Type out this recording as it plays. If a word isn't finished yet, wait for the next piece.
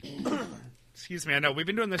Excuse me. I know. We've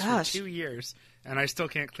been doing this for 2 years, and I still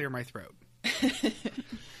can't clear my throat.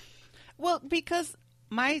 Well, because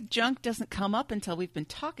my junk doesn't come up until we've been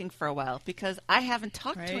talking for a while, because I haven't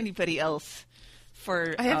talked to anybody else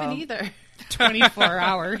for... I haven't either. 24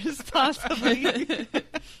 hours, possibly.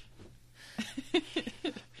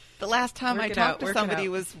 The last time I talked to somebody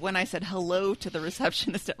out. was when I said hello to the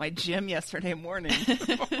receptionist at my gym yesterday morning.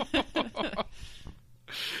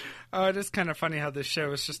 It is kind of funny how this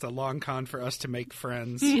show is just a long con for us to make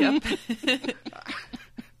friends. Yep.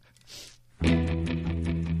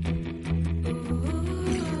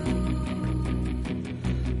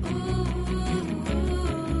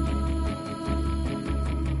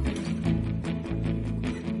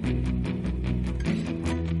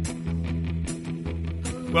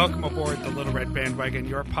 Welcome aboard the Little Red Bandwagon,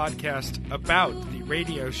 your podcast about the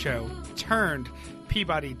radio show turned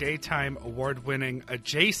Peabody Daytime Award-winning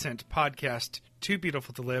adjacent podcast, Too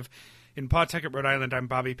Beautiful to Live. In Pawtucket, Rhode Island, I'm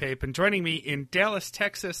Bobby Pape, and joining me in Dallas,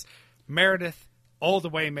 Texas, Meredith all the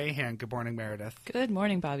way Mahan. Good morning, Meredith. Good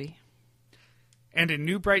morning, Bobby. And in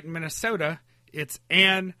New Brighton, Minnesota, it's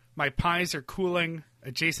Anne. My pies are cooling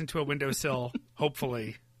adjacent to a windowsill,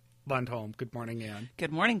 hopefully. Lundholm. Good morning, Anne.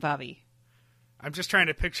 Good morning, Bobby. I'm just trying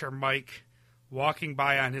to picture Mike walking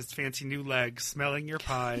by on his fancy new legs, smelling your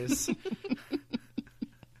pies.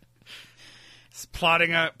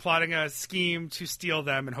 Plotting a scheme to steal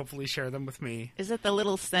them and hopefully share them with me. Is it the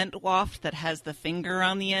little scent waft that has the finger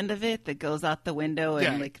on the end of it that goes out the window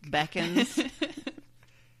and beckons?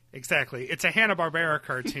 Exactly. It's a Hanna-Barbera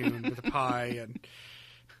cartoon with a pie.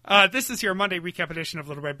 And this is your Monday recap edition of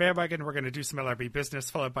Little Red Bandwagon. We're going to do some LRB business,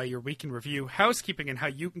 followed by your week in review, housekeeping, and how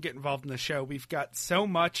you can get involved in the show. We've got so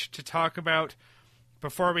much to talk about.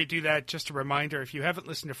 Before we do that, just a reminder, if you haven't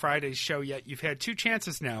listened to Friday's show yet, you've had 2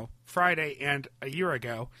 chances now, Friday and a year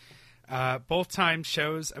ago. Both times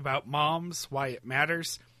shows about moms, why it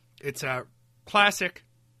matters. It's a classic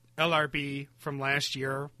LRB from last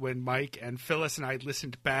year when Mike and Phyllis and I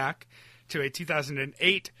listened back to a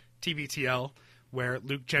 2008 TBTL where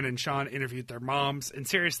Luke, Jen, and Sean interviewed their moms. And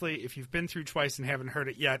seriously, if you've been through twice and haven't heard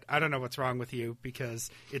it yet, I don't know what's wrong with you, because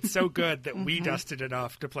it's so good that we dusted it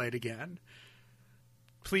off to play it again.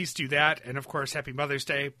 Please do that. And, of course, happy Mother's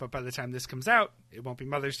Day. But by the time this comes out, it won't be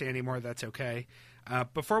Mother's Day anymore. That's okay.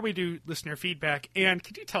 Before we do listener feedback, Anne,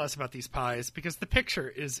 could you tell us about these pies? Because the picture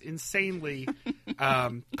is insanely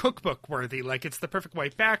cookbook-worthy. Like, it's the perfect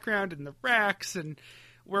white background and the racks, and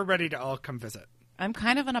we're ready to all come visit. I'm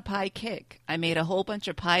kind of on a pie kick. I made a whole bunch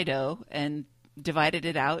of pie dough and divided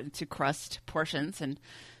it out into crust portions and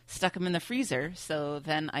stuck them in the freezer, so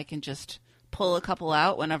then I can just pull a couple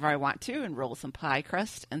out whenever I want to and roll some pie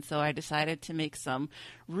crust. And so I decided to make some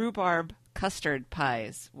rhubarb custard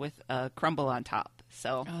pies with a crumble on top.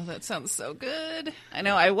 So, oh, that sounds so good. I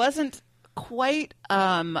know I wasn't quite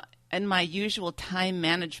in my usual time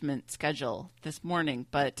management schedule this morning,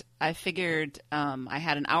 but I figured I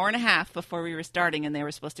had an hour and a half before we were starting, and they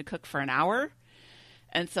were supposed to cook for an hour.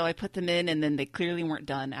 And so I put them in, and then they clearly weren't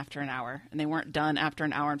done after an hour. And they weren't done after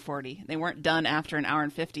an hour and 40. They weren't done after an hour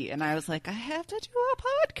and 50. And I was like, I have to do a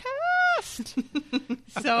podcast.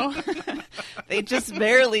 So they just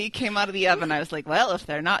barely came out of the oven. I was like, well, if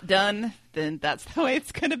they're not done, then that's the way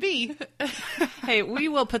it's going to be. Hey, we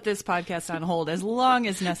will put this podcast on hold as long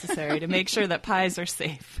as necessary to make sure that pies are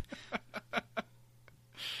safe.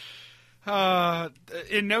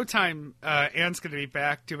 In no time, Anne's going to be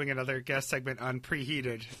back doing another guest segment on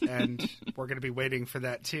Preheated, and we're going to be waiting for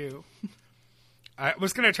that too. I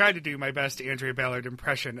was going to try to do my best Andrea Ballard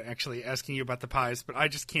impression, actually asking you about the pies, but I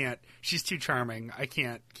just can't. She's too charming. I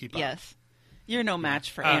can't keep up. Yes. You're no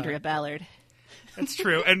match for Andrea Ballard. That's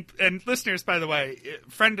true. And listeners, by the way,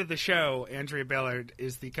 friend of the show, Andrea Ballard,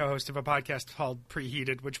 is the co-host of a podcast called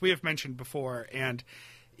Preheated, which we have mentioned before, and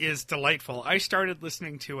is delightful. I started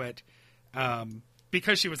listening to it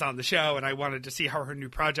because she was on the show, and I wanted to see how her new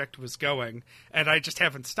project was going, and I just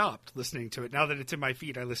haven't stopped listening to it. Now that it's in my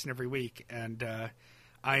feed, I listen every week, and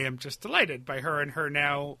I am just delighted by her and her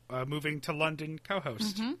now moving to London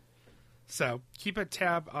co-host. Mm-hmm. So keep a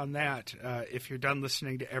tab on that if you're done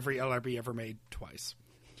listening to every LRB ever made twice.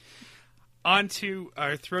 On to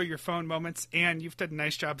our Throw Your Phone moments. Anne, you've done a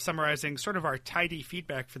nice job summarizing sort of our tidy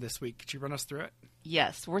feedback for this week. Could you run us through it?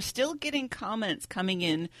 Yes, we're still getting comments coming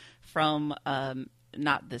in from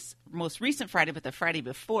not this most recent Friday, but the Friday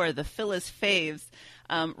before, the Phyllis Faves,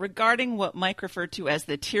 regarding what Mike referred to as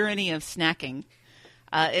the tyranny of snacking.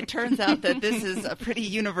 It turns out that this is a pretty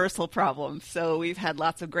universal problem. So we've had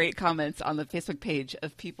lots of great comments on the Facebook page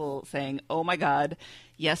of people saying, oh my God,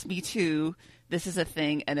 yes, me too. this is a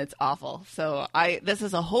thing and it's awful. So this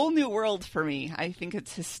is a whole new world for me. I think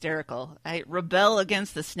it's hysterical. I rebel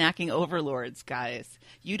against the snacking overlords, guys.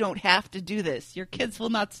 You don't have to do this. Your kids will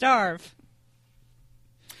not starve.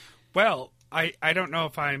 Well, I don't know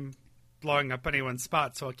if I'm blowing up anyone's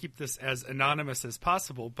spot, so I'll keep this as anonymous as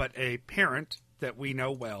possible, but a parent that we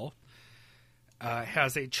know well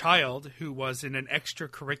has a child who was in an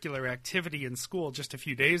extracurricular activity in school just a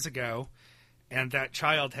few days ago, and that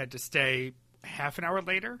child had to stay half an hour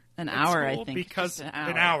later? An hour, I think. Because Just an hour.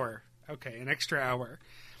 An hour. Okay, an extra hour.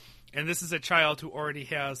 And this is a child who already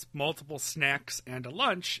has multiple snacks and a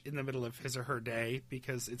lunch in the middle of his or her day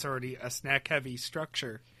because it's already a snack-heavy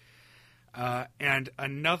structure. And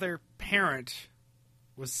another parent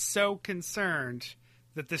was so concerned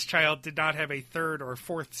that this child did not have a third or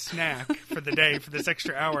fourth snack for the day for this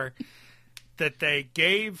extra hour that they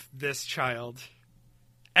gave this child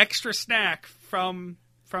extra snack from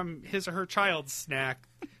his or her child's snack.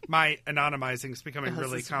 My anonymizing is becoming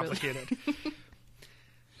really complicated.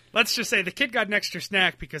 Let's just say the kid got an extra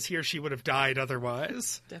snack because he or she would have died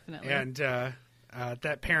otherwise. Definitely. And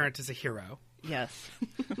that parent is a hero. Yes.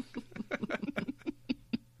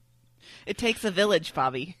 It takes a village,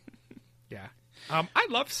 Bobby. Yeah. I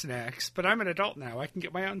love snacks, but I'm an adult now. I can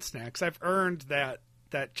get my own snacks. I've earned that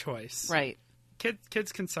choice. Right.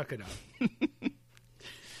 Kids can suck it up.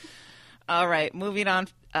 All right, moving on.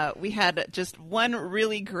 We had just one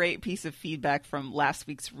really great piece of feedback from last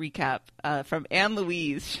week's recap from Anne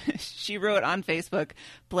Louise. She wrote on Facebook,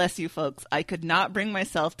 "Bless you folks, I could not bring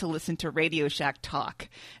myself to listen to Radio Shack talk,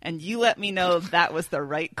 and you let me know that was the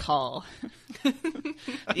right call."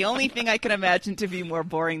 The only thing I can imagine to be more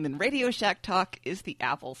boring than Radio Shack talk is the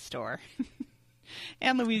Apple Store.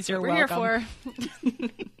 Anne Louise, you're We're welcome. here for.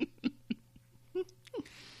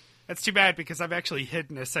 That's too bad because I've actually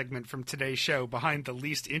hidden a segment from today's show behind the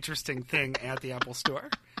least interesting thing at the Apple Store.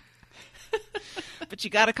 But you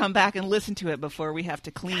got to come back and listen to it before we have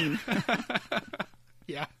to clean.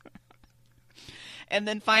 Yeah. And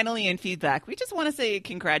then finally in feedback, we just want to say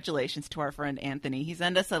congratulations to our friend Anthony. He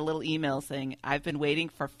sent us a little email saying, "I've been waiting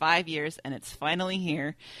for 5 years and it's finally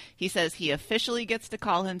here." He says he officially gets to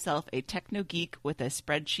call himself a techno geek with a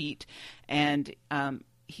spreadsheet, and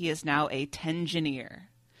he is now a tengineer.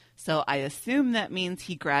 So I assume that means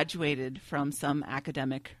he graduated from some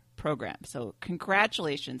academic program. So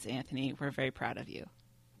congratulations, Anthony. We're very proud of you.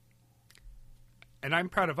 And I'm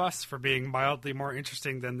proud of us for being mildly more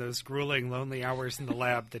interesting than those grueling, lonely hours in the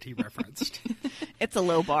lab that he referenced. It's a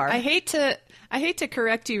low bar. I hate to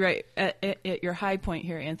correct you right at your high point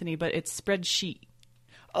here, Anthony, but it's spreadsheet.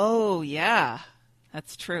 Oh, yeah.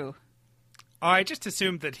 That's true. I just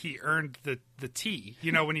assumed that he earned the T.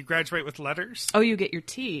 You know, when you graduate with letters? Oh, you get your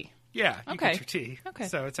T. Yeah, you Okay. get your T. Okay.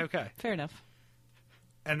 So it's okay. Fair enough.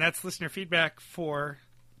 And that's listener feedback for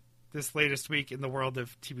this latest week in the world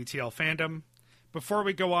of TBTL fandom. Before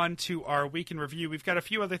we go on to our week in review, we've got a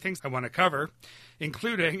few other things I want to cover,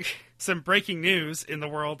 including some breaking news in the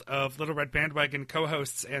world of Little Red Bandwagon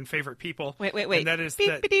co-hosts and favorite people. Wait. And that is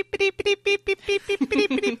that... Beep, beep, beep, beep, beep, beep, beep, beep,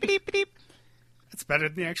 beep, beep, beep. It's better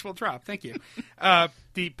than the actual drop. Thank you.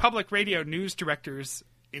 The Public Radio News Directors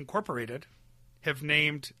Incorporated have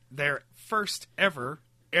named their first ever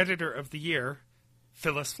editor of the year,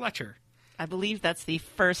 Phyllis Fletcher. I believe that's the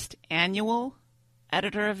first annual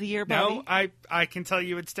editor of the year, Bobby. No, I can tell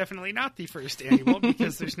you it's definitely not the first annual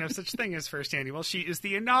because there's no such thing as first annual. She is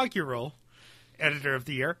the inaugural editor of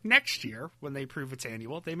the year. Next year, when they prove it's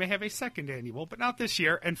annual, they may have a second annual, but not this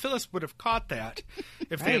year. And Phyllis would have caught that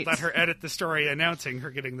if they had let her edit the story announcing her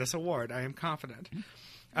getting this award. I am confident.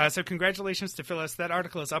 So congratulations to Phyllis. That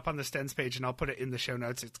article is up on the Stens page, and I'll put it in the show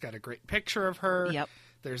notes. It's got a great picture of her. Yep.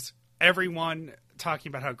 There's everyone talking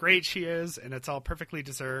about how great she is, and it's all perfectly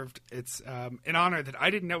deserved. It's an honor that I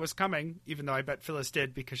didn't know was coming, even though I bet Phyllis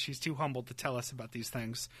did, because she's too humble to tell us about these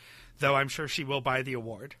things, though I'm sure she will buy the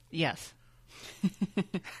award. Yes.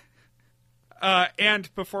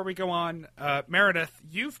 And before we go on, Meredith,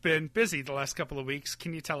 you've been busy the last couple of weeks.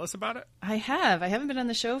 Can you tell us about it? I have. I haven't been on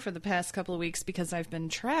the show for the past couple of weeks because I've been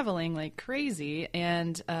traveling like crazy.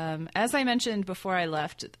 And as I mentioned before I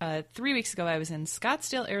left, 3 weeks ago I was in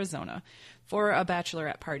Scottsdale, Arizona for a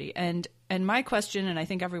bachelorette party. And my question, and I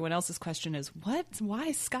think everyone else's question, is what? Why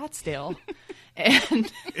Scottsdale?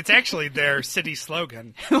 And It's actually their city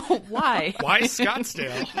slogan. why? Why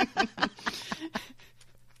Scottsdale?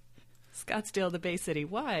 Scottsdale, the Bay City.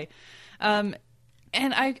 Why? And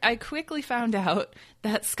I quickly found out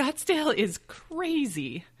that Scottsdale is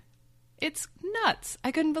crazy. It's nuts.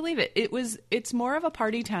 I couldn't believe it. It's more of a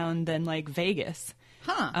party town than like Vegas.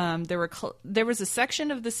 Huh. There was a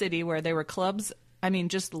section of the city where there were clubs I mean,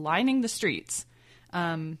 just lining the streets.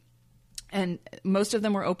 And most of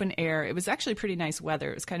them were open air. It was actually pretty nice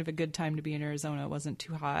weather. It was kind of a good time to be in Arizona. It wasn't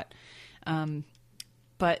too hot.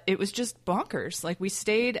 But it was just bonkers. Like, we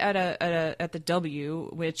stayed at the W,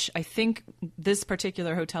 which I think this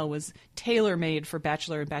particular hotel was tailor-made for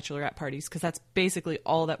bachelor and bachelorette parties, because that's basically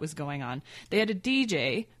all that was going on. They had a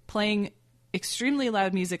DJ playing extremely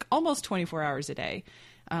loud music almost 24 hours a day.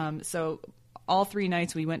 So all 3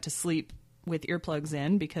 nights we went to sleep with earplugs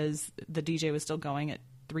in because the DJ was still going at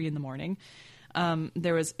 3 a.m.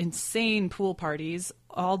 There was insane pool parties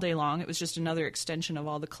all day long. It was just another extension of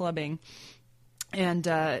all the clubbing. And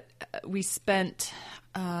we spent,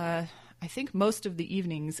 I think, most of the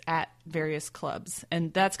evenings at various clubs.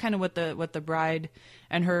 And that's kind of what the bride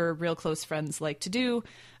and her real close friends like to do.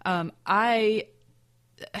 That's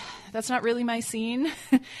not really my scene.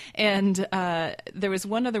 And there was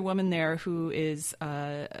one other woman there who is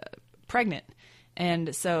pregnant.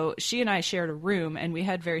 And so she and I shared a room, and we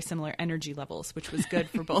had very similar energy levels, which was good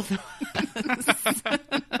for both of us.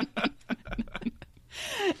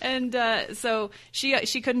 And so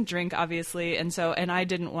she couldn't drink, obviously, and I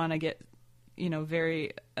didn't want to get,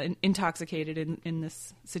 very intoxicated in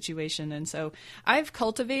this situation. And so I've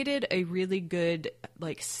cultivated a really good,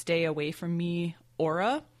 like, stay away from me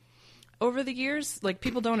aura over the years. Like,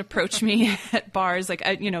 people don't approach me at bars. Like,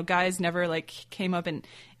 guys never, like, came up and,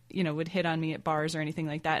 would hit on me at bars or anything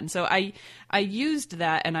like that. And so I used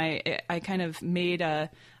that, and I kind of made a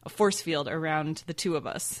force field around the two of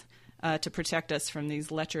us to protect us from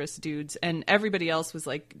these lecherous dudes. And everybody else was,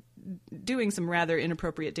 like, doing some rather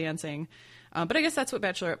inappropriate dancing. But I guess that's what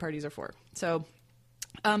bachelorette parties are for. So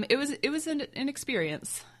it was an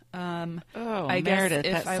experience. I Meredith,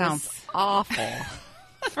 guess that sounds awful,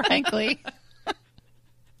 frankly.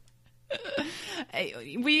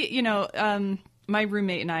 My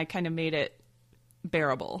roommate and I kind of made it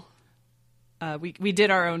bearable. We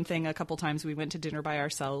did our own thing a couple times. We went to dinner by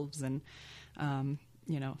ourselves and,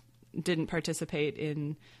 didn't participate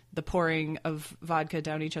in the pouring of vodka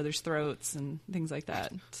down each other's throats and things like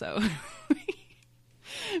that. So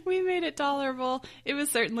we made it tolerable. It was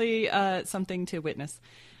certainly something to witness.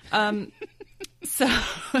 So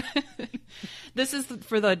this is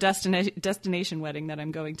for the destination wedding that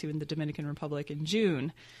I'm going to in the Dominican Republic in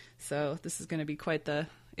June. So this is going to be quite the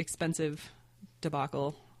expensive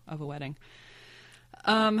debacle of a wedding.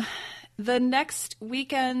 The next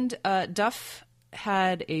weekend, Duff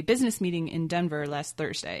had a business meeting in Denver last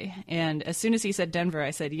Thursday. And as soon as he said Denver,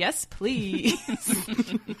 I said, yes, please.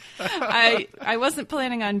 I wasn't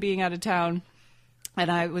planning on being out of town.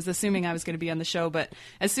 And I was assuming I was going to be on the show, but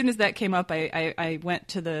as soon as that came up, I went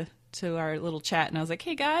to our little chat, and I was like,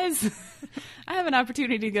 "Hey guys, I have an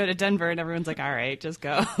opportunity to go to Denver," and everyone's like, "All right, just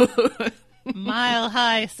go." Mile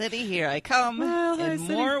High City, here I come in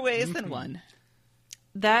more ways than one.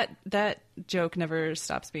 That joke never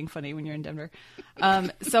stops being funny when you're in Denver.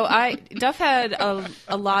 So Duff had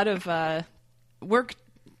a lot of work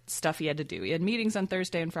stuff he had to do. He had meetings on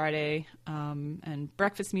Thursday and Friday, and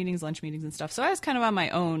breakfast meetings, lunch meetings, and stuff. So I was kind of on my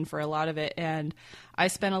own for a lot of it, and I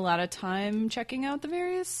spent a lot of time checking out the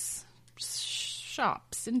various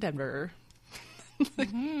shops in Denver.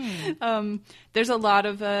 There's a lot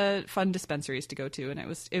of fun dispensaries to go to, and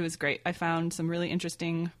it was great. I found some really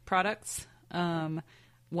interesting products.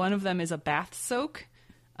 One of them is a bath soak.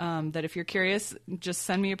 That if you're curious, just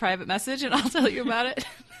send me a private message and I'll tell you about it.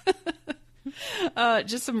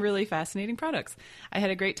 Just some really fascinating products. I had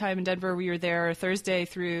a great time in Denver. We were there Thursday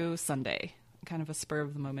through Sunday, kind of a spur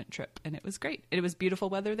of the moment trip, and it was great. It was beautiful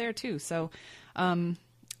weather there too. So,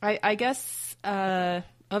 I guess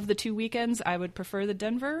of the 2 weekends, I would prefer the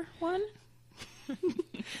Denver one.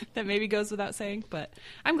 That maybe goes without saying, but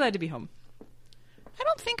I'm glad to be home. I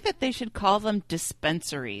don't think that they should call them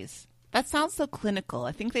dispensaries. That sounds so clinical.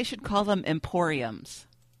 I think they should call them emporiums.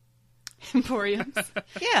 Emporiums?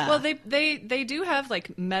 Yeah. Well, they do have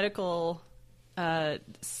like medical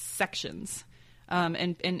sections.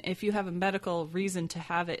 And if you have a medical reason to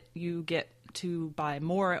have it, you get to buy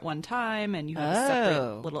more at one time, and you have a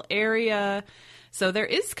separate little area. So there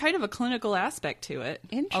is kind of a clinical aspect to it.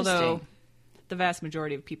 Interesting. Although the vast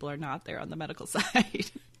majority of people are not there on the medical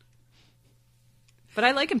side. But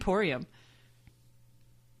I like Emporium.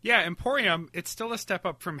 Yeah, Emporium, it's still a step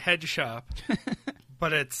up from Head Shop,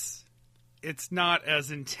 but it's not as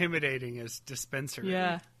intimidating as Dispensary.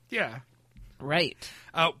 Yeah. Yeah. Right.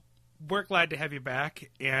 We're glad to have you back,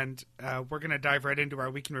 and we're going to dive right into our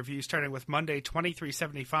week in review, starting with Monday,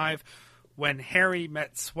 2375, when Harry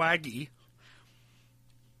met Swaggy.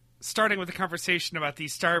 Starting with a conversation about the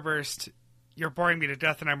Starburst, "You're boring me to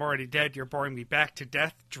death and I'm already dead, you're boring me back to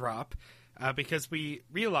death" drop. because we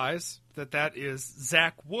realize that is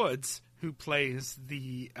Zach Woods, who plays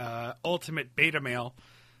the ultimate beta male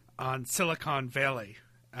on Silicon Valley.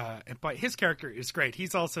 But his character is great.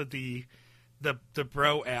 He's also the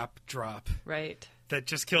bro app drop. Right. That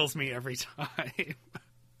just kills me every time.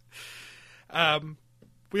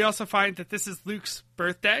 We also find that this is Luke's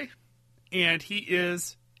birthday, and he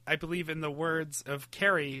is, I believe in the words of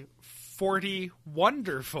Carrie, 40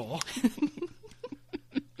 wonderful.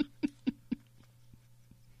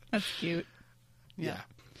 That's cute. Yeah.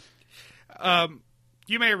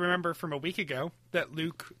 You may remember from a week ago that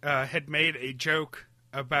Luke had made a joke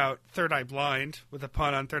about Third Eye Blind with a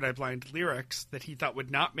pun on Third Eye Blind lyrics that he thought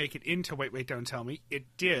would not make it into Wait, Wait, Don't Tell Me. It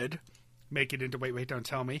did make it into Wait, Wait, Don't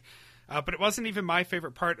Tell Me. But it wasn't even my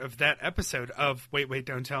favorite part of that episode of Wait, Wait,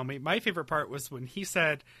 Don't Tell Me. My favorite part was when he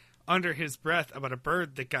said under his breath about a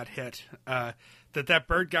bird that got hit, that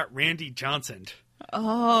bird got Randy Johnsoned.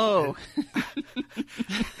 Oh.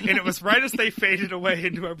 And it was right as they faded away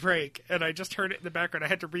into a break, and I just heard it in the background. I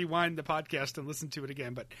had to rewind the podcast and listen to it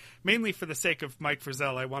again, but mainly for the sake of Mike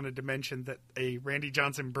Frizzell, I wanted to mention that a Randy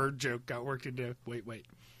Johnson bird joke got worked into Wait, Wait.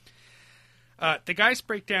 The guys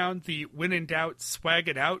break down the when in doubt, swag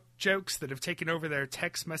it out jokes that have taken over their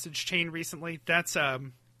text message chain recently. That's a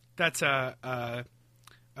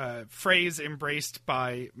phrase embraced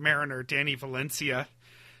by Mariner Danny Valencia,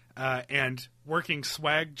 and working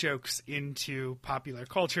swag jokes into popular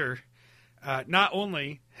culture. Not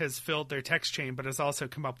only has filled their text chain, but has also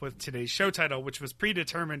come up with today's show title, which was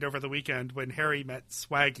predetermined over the weekend when Harry met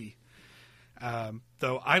Swaggy.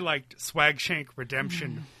 Though I liked Swagshank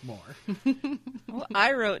Redemption more. Well,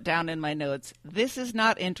 I wrote down in my notes, this is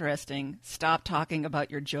not interesting. Stop talking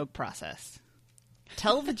about your joke process.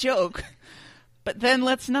 Tell the joke, but then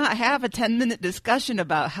let's not have a 10-minute discussion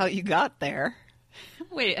about how you got there.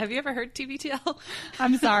 Wait, have you ever heard TBTL?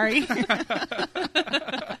 I'm sorry.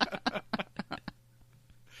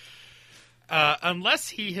 Unless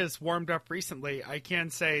he has warmed up recently, I can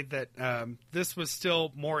say that this was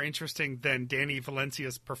still more interesting than Danny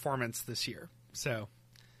Valencia's performance this year. So,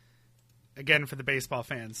 again, for the baseball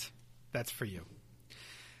fans, that's for you.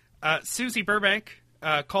 Susie Burbank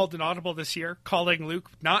called an audible this year, calling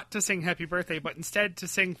Luke not to sing Happy Birthday, but instead to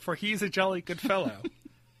sing For He's a Jolly Good Fellow.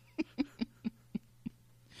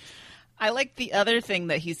 I like the other thing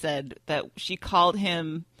that he said, that she called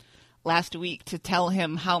him last week to tell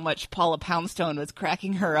him how much Paula Poundstone was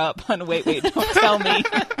cracking her up on Wait, Wait, Don't Tell Me.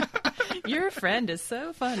 Your friend is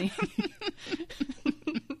so funny.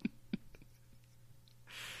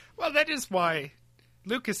 Well, that is why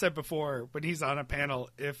Luke has said before, when he's on a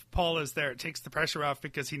panel, if Paul is there, it takes the pressure off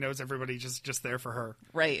because he knows everybody's just there for her.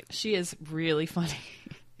 Right. She is really funny.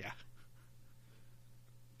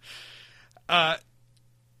 Yeah.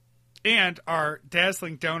 And our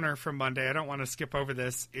dazzling donor from Monday, I don't want to skip over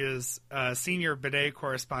this, is senior bidet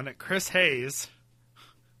correspondent Chris Hayes.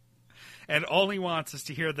 And all he wants is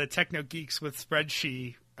to hear the Techno Geeks with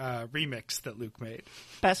Spreadsheet remix that Luke made.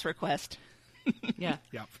 Best request. Yeah.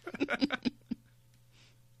 Yep.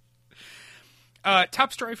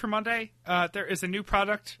 Top story for Monday. There is a new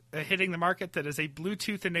product hitting the market that is a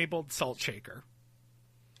Bluetooth-enabled salt shaker.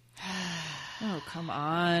 Oh, come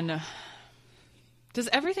on. Does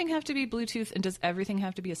everything have to be Bluetooth, and does everything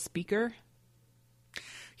have to be a speaker?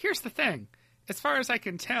 Here's the thing. As far as I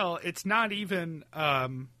can tell, it's not even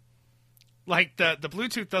like the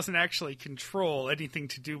Bluetooth doesn't actually control anything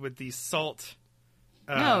to do with the salt.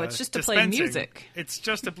 No, it's just to play dispensing. music. It's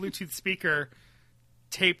just a Bluetooth speaker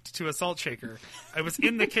taped to a salt shaker. I was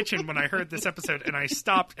in the kitchen when I heard this episode, and I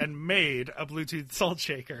stopped and made a Bluetooth salt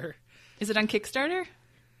shaker. Is it on Kickstarter?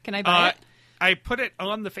 Can I buy it? I put it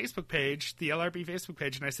on the Facebook page, the LRB Facebook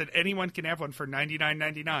page, and I said anyone can have one for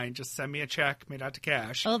 $99.99. Just send me a check made out to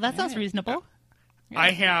cash. Oh, that sounds reasonable.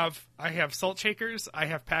 I have salt shakers. I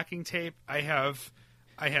have packing tape. I have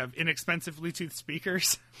inexpensive Bluetooth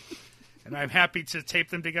speakers, and I'm happy to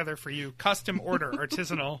tape them together for you. Custom order,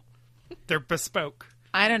 artisanal. They're bespoke.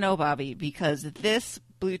 I don't know, Bobby, because this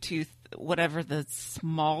Bluetooth, whatever the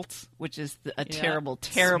Smalt, which is a terrible,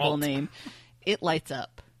 terrible Smalt. name, it lights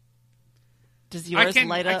up. Does yours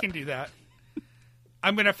light up? I can do that.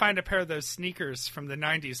 I'm going to find a pair of those sneakers from the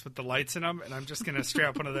 90s with the lights in them, and I'm just going to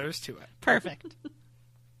strap one of those to it. Perfect.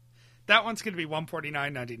 That one's going to be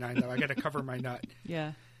 $149.99, though. I got to cover my nut.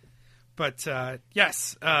 Yeah. But,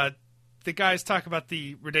 yes, the guys talk about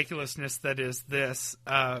the ridiculousness that is this,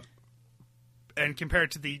 and compare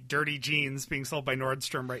it to the dirty jeans being sold by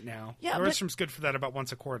Nordstrom right now. Yeah, Nordstrom's good for that about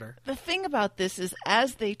once a quarter. The thing about this is,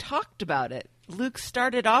 as they talked about it, Luke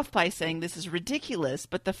started off by saying this is ridiculous,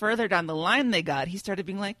 but the further down the line they got, he started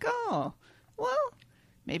being like, oh, well,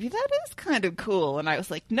 maybe that is kind of cool. And I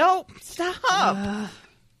was like, nope, stop.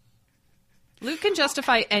 Luke can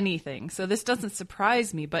justify anything, so this doesn't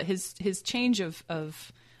surprise me, but his change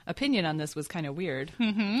of opinion on this was kind of weird.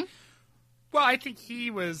 Well, I think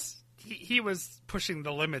he was pushing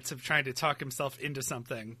the limits of trying to talk himself into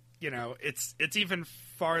something. You know, it's even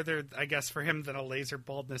farther, I guess, for him than a laser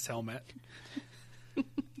baldness helmet.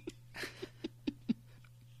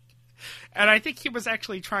 And I think he was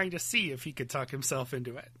actually trying to see if he could talk himself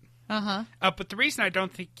into it. But the reason I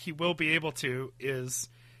don't think he will be able to is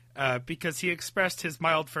because he expressed his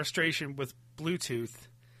mild frustration with Bluetooth,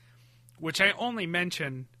 which I only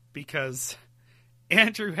mention because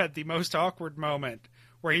Andrew had the most awkward moment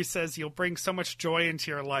where he says you'll bring so much joy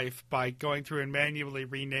into your life by going through and manually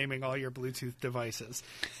renaming all your Bluetooth devices.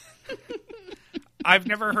 I've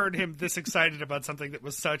never heard him this excited about something that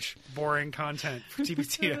was such boring content for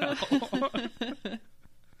TBTL.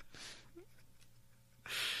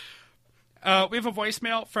 We have a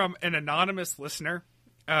voicemail from an anonymous listener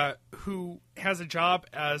who has a job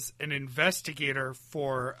as an investigator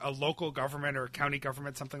for a local government or a county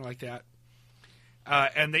government, something like that.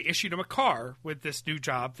 And they issued him a car with this new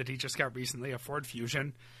job that he just got recently, a Ford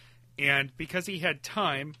Fusion. And because he had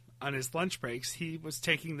time on his lunch breaks, he was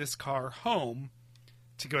taking this car home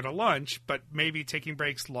to go to lunch, but maybe taking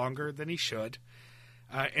breaks longer than he should.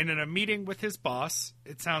 And in a meeting with his boss,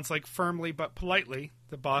 it sounds like firmly but politely,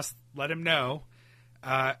 the boss let him know,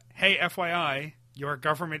 hey, FYI, your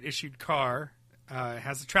government-issued car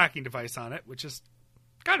has a tracking device on it, which is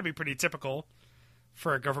got to be pretty typical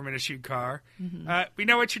for a government-issued car. We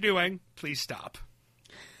know what you're doing. Please stop.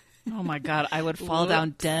 Oh, my God. I would fall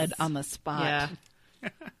down dead on the spot.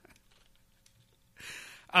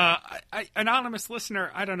 Yeah. Anonymous listener,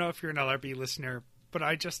 I don't know if you're an LRB listener, but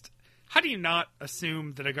how do you not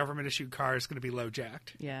assume that a government-issued car is going to be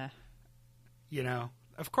low-jacked? Yeah. You know,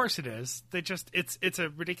 of course it is. It's a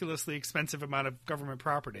ridiculously expensive amount of government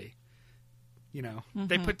property. You know,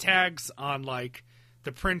 they put tags on, like,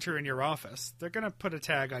 the printer in your office. They're going to put a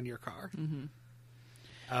tag on your car.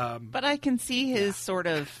 But I can see his sort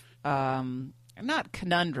of, not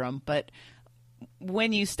conundrum, but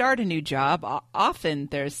when you start a new job, often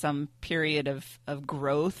there's some period of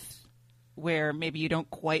growth where maybe you don't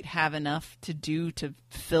quite have enough to do to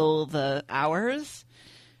fill the hours.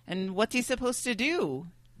 And what's he supposed to do?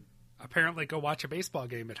 Apparently go watch a baseball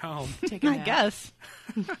game at home. Take a I nap. guess.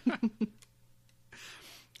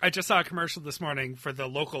 I just saw a commercial this morning for the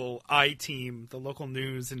local I-Team, the local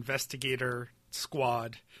news investigator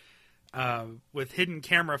squad, with hidden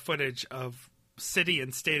camera footage of city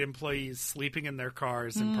and state employees sleeping in their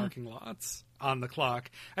cars in parking lots on the clock.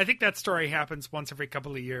 I think that story happens once every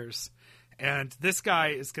couple of years. And this guy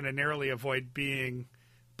is going to narrowly avoid being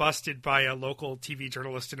busted by a local TV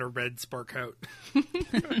journalist in a red sport coat.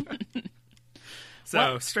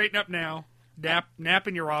 So straighten up now. Nap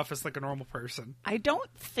in your office like a normal person. I don't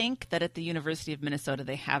think that at the University of Minnesota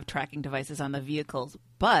they have tracking devices on the vehicles,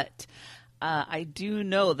 but I do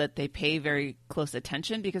know that they pay very close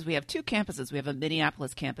attention because we have two campuses. We have a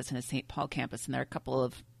Minneapolis campus and a St. Paul campus, and they're a couple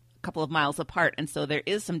of miles apart, and so there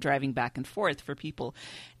is some driving back and forth for people.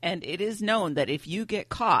 And it is known that if you get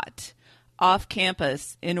caught off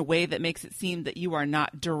campus in a way that makes it seem that you are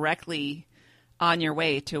not directly on your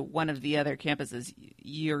way to one of the other campuses,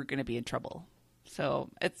 you're going to be in trouble. So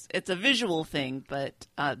it's a visual thing, but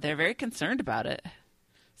they're very concerned about it.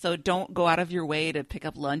 So don't go out of your way to pick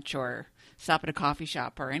up lunch or stop at a coffee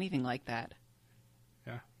shop or anything like that.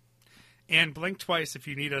 Yeah. And blink twice if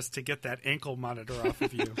you need us to get that ankle monitor off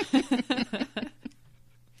of you.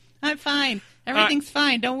 I'm fine. Everything's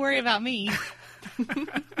fine. Don't worry about me.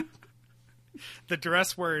 The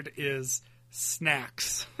dress word is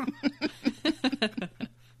snacks.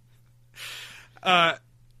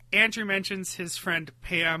 Andrew mentions his friend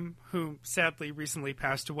Pam, who sadly recently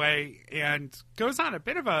passed away, and goes on a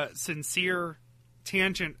bit of a sincere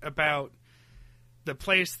tangent about the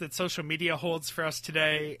place that social media holds for us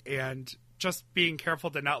today and just being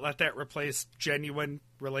careful to not let that replace genuine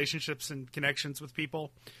relationships and connections with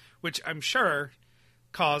people, which I'm sure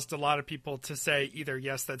caused a lot of people to say either,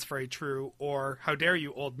 yes, that's very true, or how dare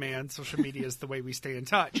you, old man, social media is the way we stay in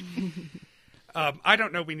touch. I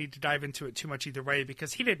don't know we need to dive into it too much either way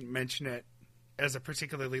because he didn't mention it as a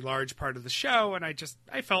particularly large part of the show, and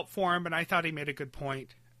I felt for him, and I thought he made a good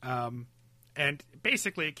point. And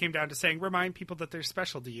basically it came down to saying, remind people that they're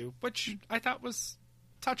special to you, which I thought was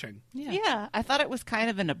touching. Yeah, I thought it was kind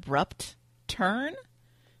of an abrupt turn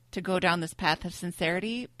to go down this path of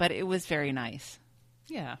sincerity, but it was very nice.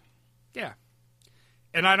 Yeah. Yeah.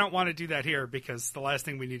 And I don't want to do that here because the last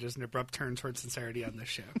thing we need is an abrupt turn towards sincerity on this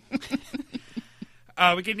show.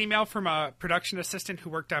 We get an email from a production assistant who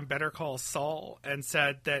worked on Better Call Saul and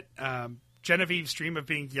said that Genevieve's dream of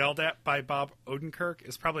being yelled at by Bob Odenkirk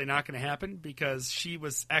is probably not going to happen because she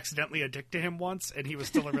was accidentally a dick to him once, and he was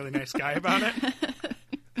still a really nice guy about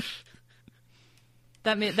it.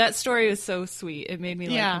 That story was so sweet. It made me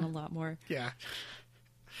like him a lot more. Yeah.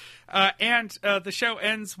 And the show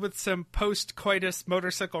ends with some post-coitus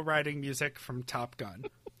motorcycle riding music from Top Gun.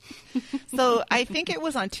 So I think it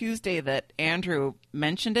was on Tuesday that Andrew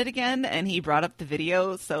mentioned it again, and he brought up the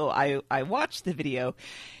video, so I watched the video.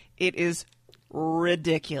 It is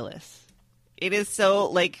ridiculous. It is so,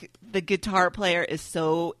 like, the guitar player is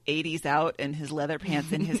so 80s out in his leather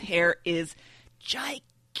pants, and his hair is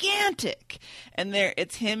gigantic. And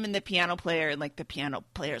it's him and the piano player, and, like, the piano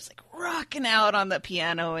player's, like, rocking out on the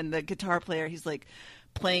piano, and the guitar player, he's, like,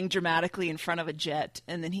 playing dramatically in front of a jet,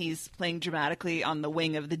 and then he's playing dramatically on the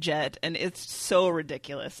wing of the jet, and it's so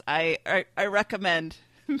ridiculous. I recommend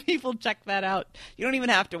people check that out. You don't even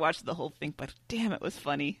have to watch the whole thing, but damn, it was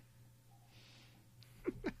funny.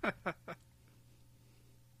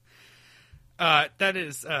 That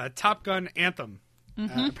is Top Gun Anthem.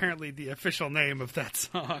 Apparently the official name of that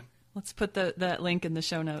song. Let's put that link in the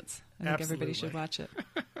show notes. I think Absolutely. everybody should watch it.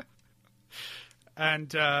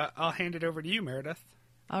 And I'll hand it over to you, Meredith.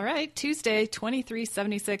 All right, Tuesday,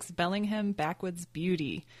 2376, Bellingham Backwoods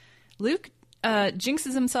Beauty. Luke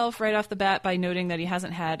jinxes himself right off the bat by noting that he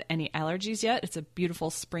hasn't had any allergies yet. It's a beautiful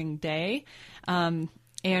spring day.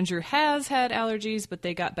 Andrew has had allergies, but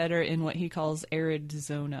they got better in what he calls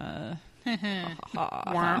Arizona.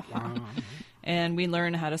 And we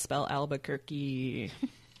learn how to spell Albuquerque.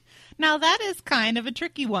 Now, that is kind of a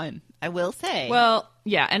tricky one, I will say. Well,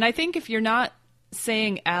 yeah, and I think if you're not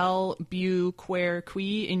saying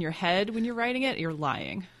Albuquerque in your head when you're writing it, you're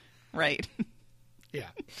lying. Right. Yeah.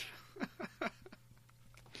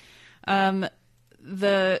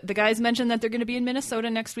 The guys mentioned that they're going to be in Minnesota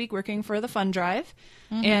next week working for the Fund Drive.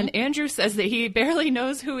 And Andrew says that he barely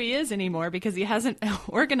knows who he is anymore because he hasn't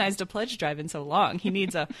organized a pledge drive in so long. He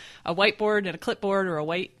needs a whiteboard and a clipboard or a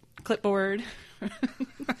white clipboard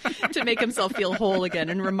to make himself feel whole again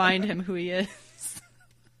and remind him who he is.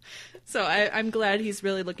 So I'm glad he's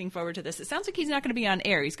really looking forward to this. It sounds like he's not going to be on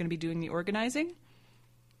air. He's going to be doing the organizing.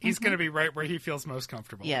 He's going to be right where he feels most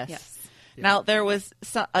comfortable. Yes. Yeah. Now, there was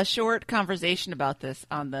a short conversation about this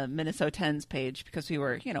on the Minnesotans page because we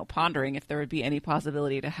were, pondering if there would be any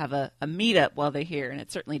possibility to have a meetup while they're here, and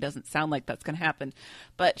it certainly doesn't sound like that's going to happen.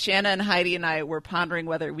 But Shanna and Heidi and I were pondering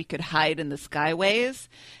whether we could hide in the skyways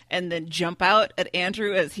and then jump out at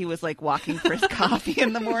Andrew as he was, like, walking for his coffee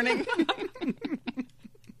in the morning.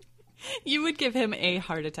 You would give him a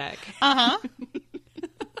heart attack. Uh-huh.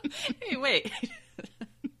 Hey, wait.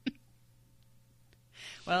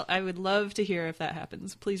 Well, I would love to hear if that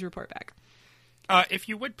happens. Please report back. If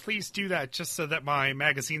you would please do that just so that my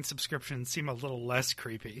magazine subscriptions seem a little less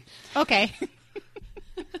creepy. Okay.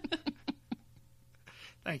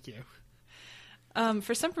 Thank you.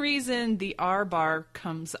 For some reason, the R bar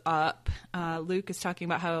comes up. Luke is talking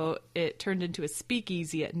about how it turned into a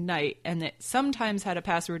speakeasy at night and it sometimes had a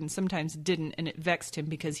password and sometimes didn't, and it vexed him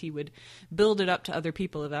because he would build it up to other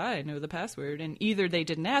people of, I know the password, and either they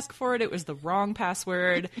didn't ask for it, it was the wrong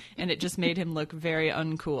password, and it just made him look very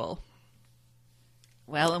uncool.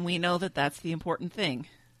 Well, and we know that that's the important thing.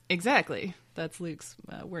 Exactly. That's Luke's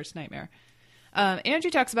worst nightmare.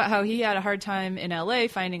 Andrew talks about how he had a hard time in LA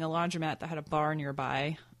finding a laundromat that had a bar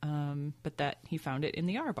nearby, but that he found it in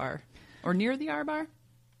the R bar or near the R bar,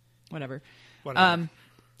 whatever. The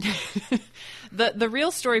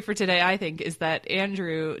real story for today, I think, is that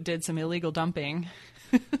Andrew did some illegal dumping.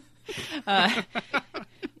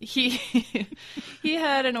 He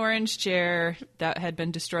had an orange chair that had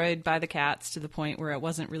been destroyed by the cats to the point where it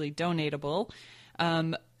wasn't really donatable.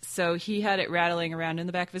 So he had it rattling around in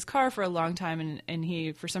the back of his car for a long time, and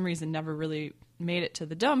he, for some reason, never really made it to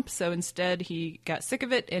the dump. So instead, he got sick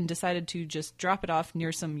of it and decided to just drop it off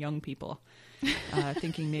near some young people,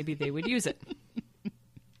 thinking maybe they would use it.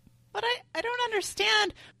 But I don't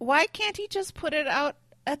understand. Why can't he just put it out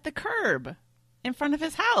at the curb in front of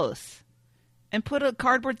his house and put a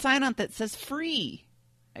cardboard sign on that says free?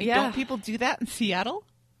 Yeah. Don't people do that in Seattle?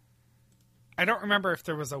 I don't remember if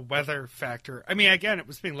there was a weather factor. I mean, again, it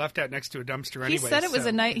was being left out next to a dumpster anyway. He said it was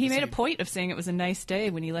a nice. He made a point of saying it was a nice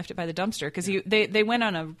day when he left it by the dumpster because they went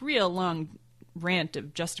on a real long rant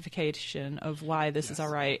of justification of why this is all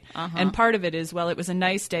right. And part of it is, well, it was a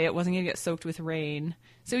nice day. It wasn't going to get soaked with rain.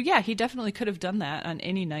 So yeah, he definitely could have done that on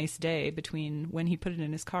any nice day between when he put it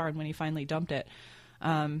in his car and when he finally dumped it.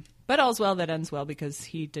 But all's well that ends well because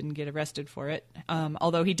he didn't get arrested for it.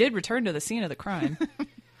 Although he did return to the scene of the crime.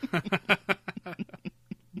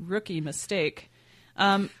 rookie mistake.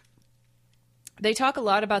 They talk a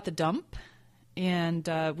lot about the dump, and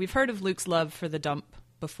we've heard of Luke's love for the dump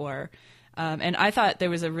before. And I thought there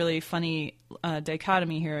was a really funny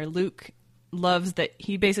dichotomy here. Luke loves that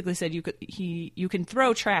he basically said you can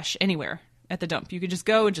throw trash anywhere at the dump. You could just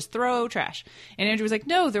go and just throw trash. And Andrew was like,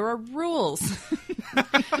 no, there are rules.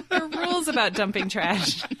 There are rules about dumping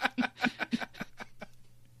trash.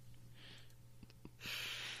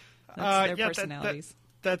 That's their personalities.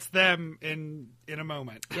 That's them in a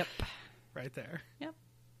moment. Yep. Right there. Yep.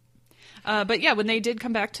 But yeah, when they did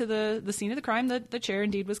come back to the scene of the crime, the chair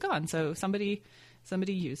indeed was gone. So somebody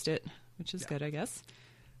used it, which is good, I guess.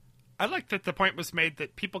 I like that the point was made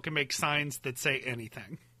that people can make signs that say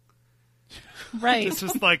anything. Right. This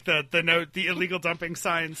was like the illegal dumping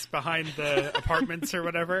signs behind the apartments or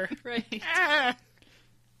whatever. Right. Ah.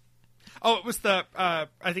 Oh, it was I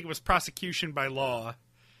think it was prosecution by law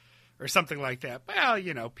or something like that.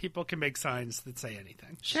 Well, people can make signs that say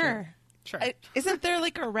anything. Sure. Sure. Isn't there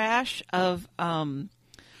like a rash of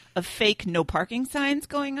fake no parking signs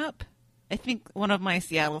going up? I think one of my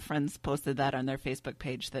Seattle friends posted that on their Facebook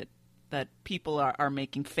page that people are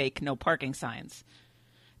making fake no parking signs.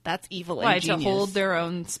 That's evil and Why, genius. to hold their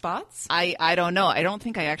own spots? I don't know. I don't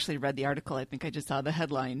think I actually read the article. I think I just saw the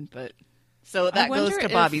headline. But so that goes to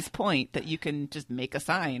Bobby's point that you can just make a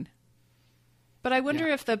sign. But I wonder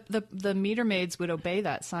if the meter maids would obey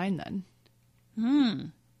that sign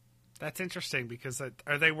then. That's interesting because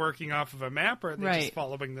are they working off of a map or are they just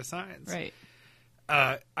following the signs? Right.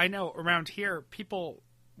 I know around here people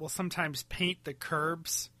will sometimes paint the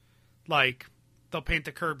curbs, like they'll paint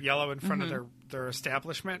the curb yellow in front of their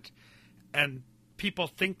establishment, and people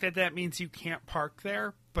think that means you can't park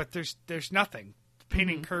there, but there's nothing.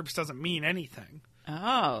 Painting curbs doesn't mean anything.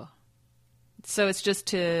 Oh. So it's just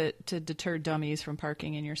to deter dummies from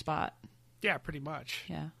parking in your spot. Yeah, pretty much.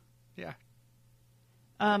 Yeah. Yeah.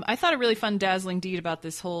 I thought a really fun, dazzling deed about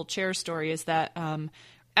this whole chair story is that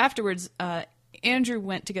afterwards, Andrew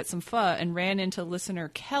went to get some pho and ran into listener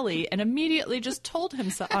Kelly and immediately just told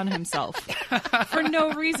him on himself for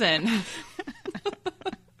no reason.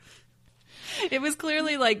 It was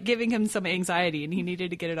clearly like giving him some anxiety and he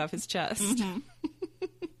needed to get it off his chest.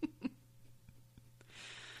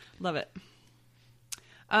 Love it.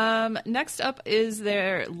 Next up is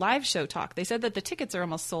their live show talk. They said that the tickets are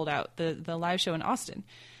almost sold out, the live show in Austin.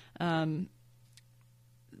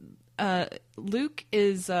 Luke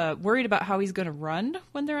is worried about how he's going to run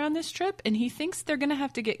when they're on this trip, and he thinks they're going to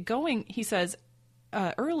have to get going, he says,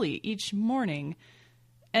 early each morning.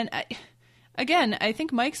 And I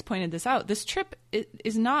think Mike's pointed this out. This trip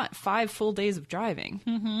is not 5 full days of driving.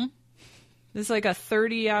 Mm-hmm. This is like a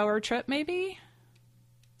 30-hour trip, maybe?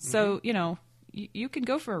 So, you can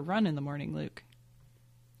go for a run in the morning, Luke.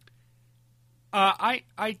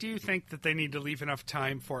 I do think that they need to leave enough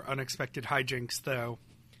time for unexpected hijinks, though.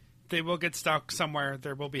 They will get stuck somewhere.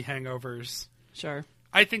 There will be hangovers. Sure.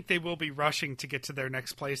 I think they will be rushing to get to their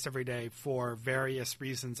next place every day for various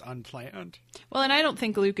reasons unplanned. Well, and I don't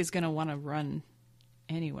think Luke is going to want to run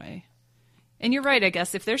anyway. And you're right, I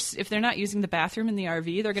guess. If they're not using the bathroom in the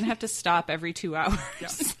RV, they're going to have to stop every 2 hours. Yeah.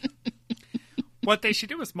 What they should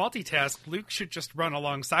do is multitask. Luke should just run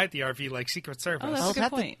alongside the RV like Secret Service. Oh,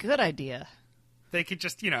 that's A good idea. They could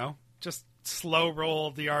just slow roll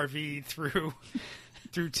the RV through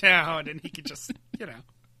town, and he could just,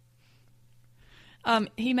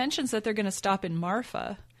 He mentions that they're going to stop in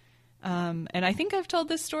Marfa. And I think I've told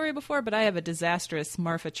this story before, but I have a disastrous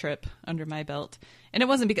Marfa trip under my belt. And it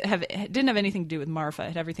didn't have anything to do with Marfa. It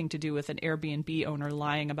had everything to do with an Airbnb owner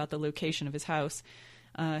lying about the location of his house.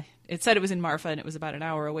 It said it was in Marfa, and it was about an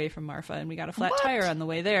hour away from Marfa, and we got a flat tire on the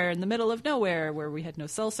way there in the middle of nowhere where we had no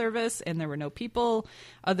cell service, and there were no people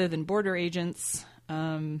other than border agents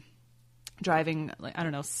driving,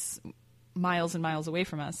 miles and miles away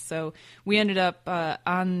from us. So we ended up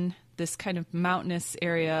on this kind of mountainous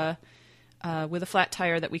area with a flat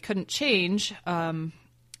tire that we couldn't change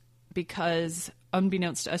because,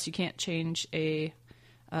 unbeknownst to us, you can't change a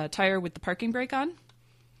tire with the parking brake on.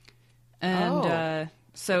 And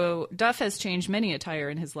so Duff has changed many a tire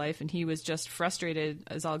in his life, and he was just frustrated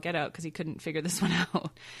as all get out because he couldn't figure this one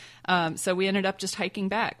out. So we ended up just hiking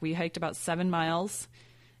back. We hiked about 7 miles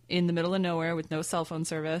in the middle of nowhere with no cell phone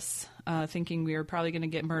service, thinking we were probably going to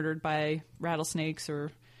get murdered by rattlesnakes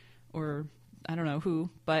or I don't know who.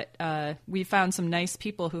 But we found some nice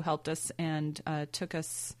people who helped us and took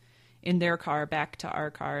us in their car back to our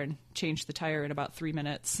car and changed the tire in about 3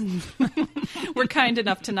 minutes. Were kind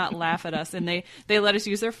enough to not laugh at us, and they let us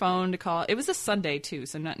use their phone to call. It was a Sunday too,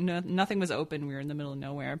 so nothing was open. We were in the middle of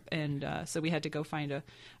nowhere, and so we had to go find a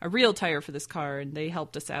real tire for this car, and they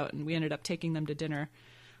helped us out, and we ended up taking them to dinner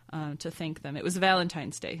to thank them. It was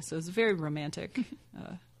Valentine's Day, so it was a very romantic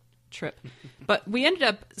trip. But we ended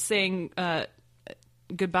up saying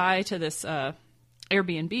goodbye to this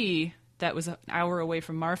Airbnb that was an hour away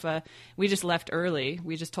from Marfa. We just left early.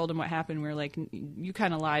 We just told them what happened. We were like, you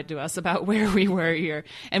kind of lied to us about where we were here.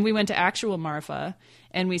 And we went to actual Marfa,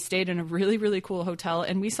 and we stayed in a really, really cool hotel,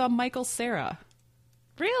 and we saw Michael Cera.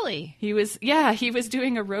 Really? He was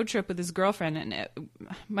doing a road trip with his girlfriend, and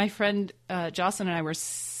my friend Jocelyn and I were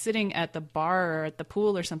sitting at the bar or at the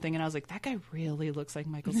pool or something, and I was like, that guy really looks like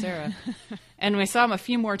Michael Cera. And we saw him a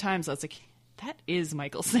few more times. I was like, that is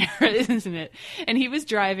Michael Cera, isn't it? And he was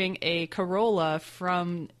driving a Corolla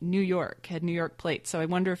from New York, had New York plates. So I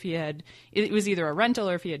wonder if it was either a rental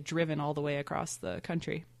or if he had driven all the way across the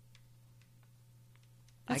country.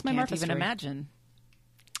 That's my I can't Marfa even story. imagine.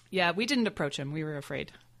 Yeah, we didn't approach him. We were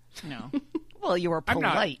afraid. No. Well, you were I'm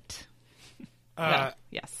not. polite.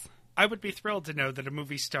 Yes. I would be thrilled to know that a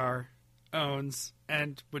movie star owns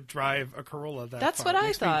and would drive a Corolla That's far. what I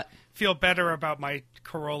Makes me thought. feel better about my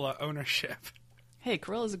Corolla ownership. Hey,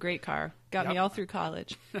 Corolla's a great car. Got me Yep. all through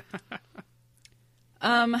college.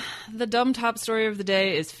 The dumb top story of the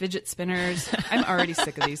day is fidget spinners. I'm already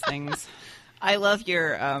sick of these things. I love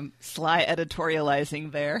your sly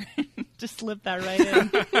editorializing there. Just slip that right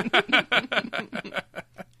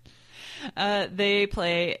in. They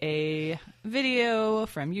play a video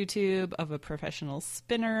from YouTube of a professional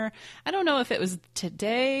spinner. I don't know if it was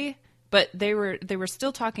today, but they were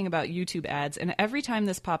still talking about YouTube ads. And every time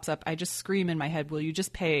this pops up, I just scream in my head, will you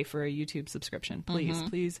just pay for a YouTube subscription? Please,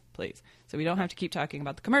 please, please. So we don't have to keep talking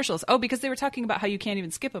about the commercials. Oh, because they were talking about how you can't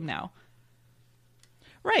even skip them now.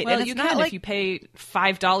 Right. Well, and it's you not can like, if you pay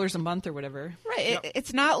 $5 a month or whatever. Right.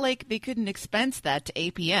 It's not like they couldn't expense that to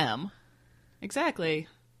APM. Exactly.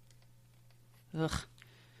 Ugh.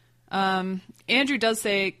 Andrew does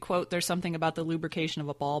say, quote, there's something about the lubrication of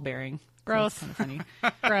a ball bearing. Gross. That's kind of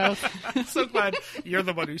funny. Gross. I'm so glad you're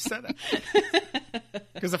the one who said it.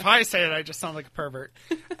 Because if I say it, I just sound like a pervert.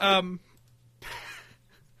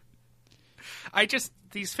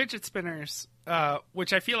 These fidget spinners,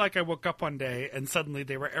 which I feel like I woke up one day and suddenly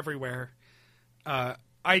they were everywhere.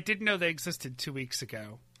 I didn't know they existed 2 weeks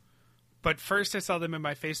ago. But first I saw them in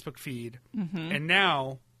my Facebook feed. Mm-hmm. And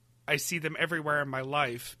now I see them everywhere in my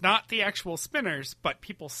life. Not the actual spinners, but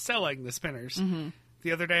people selling the spinners. Mm-hmm.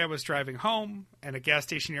 The other day I was driving home, and a gas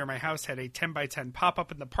station near my house had a 10x10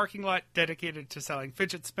 pop-up in the parking lot dedicated to selling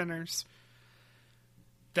fidget spinners.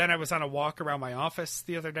 Then I was on a walk around my office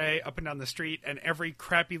the other day, up and down the street, and every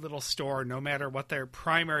crappy little store, no matter what their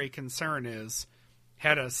primary concern is,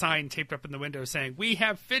 had a sign taped up in the window saying, "We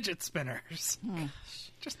have fidget spinners."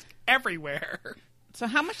 Just everywhere. So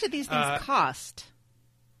how much do these things cost?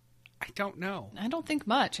 I don't know. I don't think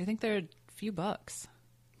much. I think they're a few bucks.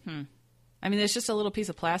 I mean, it's just a little piece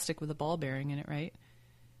of plastic with a ball bearing in it, right?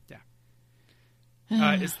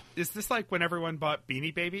 Yeah. Is this like when everyone bought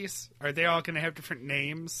Beanie Babies? Are they all going to have different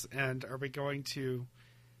names? And are we going to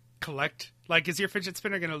collect? Like, is your fidget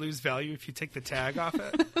spinner going to lose value if you take the tag off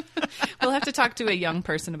it? We'll have to talk to a young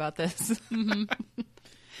person about this.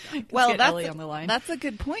 Well, get Ellie on the line. that's a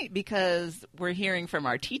good point, because we're hearing from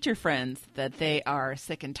our teacher friends that they are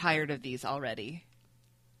sick and tired of these already.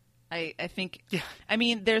 I think, Yeah. I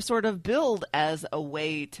mean, they're sort of billed as a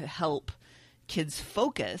way to help kids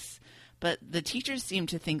focus, but the teachers seem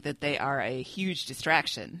to think that they are a huge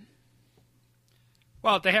distraction.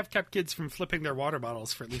 Well, they have kept kids from flipping their water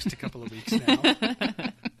bottles for at least a couple of weeks now.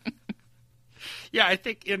 Yeah, I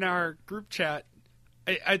think in our group chat,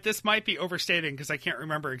 this might be overstating because I can't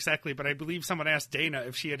remember exactly, but I believe someone asked Dana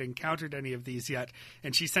if she had encountered any of these yet,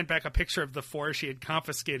 and she sent back a picture of the 4 she had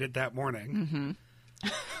confiscated that morning. Mm-hmm.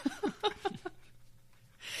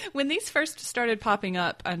 When these first started popping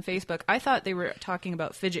up on Facebook, I thought they were talking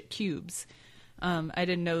about fidget cubes. I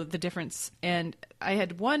didn't know the difference. And I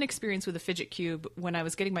had one experience with a fidget cube when I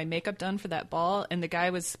was getting my makeup done for that ball, and the guy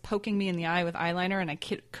was poking me in the eye with eyeliner, and I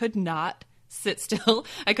could not sit still.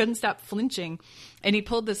 I couldn't stop flinching. And he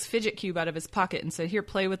pulled this fidget cube out of his pocket and said, "Here,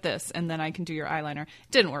 play with this, and then I can do your eyeliner."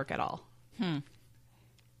 It didn't work at all.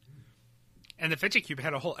 And the fidget cube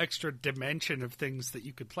had a whole extra dimension of things that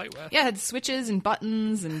you could play with. Yeah, it had switches and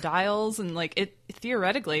buttons and dials, and like it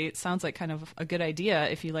theoretically it sounds like kind of a good idea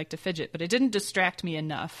if you like to fidget, but it didn't distract me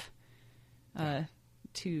enough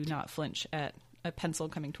to not flinch at a pencil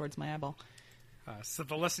coming towards my eyeball. So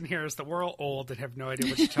the lesson here is that we're all old and have no idea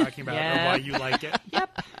what you're talking about Yeah. or why you like it.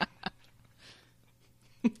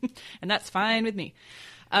 And that's fine with me.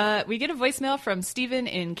 We get a voicemail from Stephen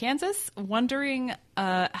in Kansas wondering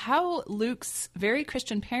how Luke's very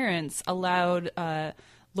Christian parents allowed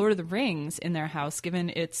Lord of the Rings in their house, given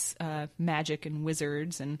its magic and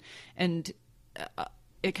wizards, and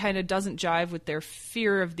it kind of doesn't jive with their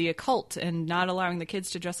fear of the occult and not allowing the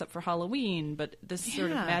kids to dress up for Halloween, but this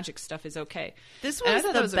sort of Yeah. magic stuff is okay. This And I was thought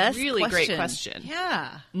the that was best a really question. great question.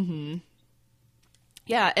 Yeah.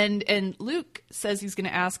 Yeah, and Luke says he's going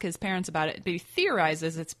to ask his parents about it, but he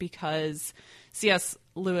theorizes it's because C.S.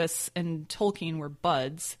 Lewis and Tolkien were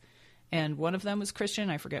buds, and one of them was Christian.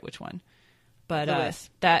 I forget which one. But Lewis.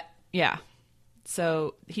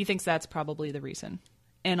 so he thinks that's probably the reason.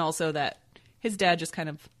 And also that his dad just kind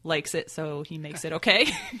of likes it, so he makes it okay.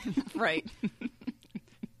 Right.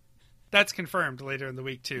 That's confirmed later in the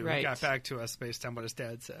week, too. Right. He got back to us based on what his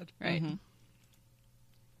dad said. Right.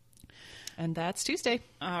 And that's Tuesday.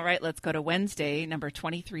 All right, let's go to Wednesday, number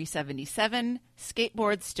 2377.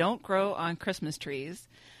 Skateboards don't grow on Christmas trees.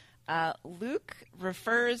 Luke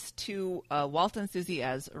refers to Walt and Susie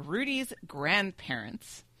as Rudy's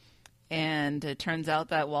grandparents. And it turns out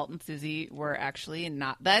that Walt and Susie were actually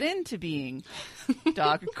not that into being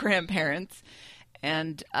dog grandparents.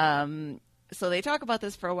 And so they talk about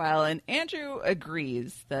this for a while, and Andrew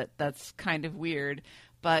agrees that that's kind of weird.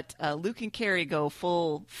 But Luke and Carrie go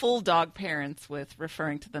full dog parents with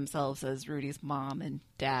referring to themselves as Rudy's mom and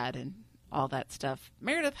dad and all that stuff.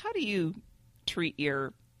 Meredith, how do you treat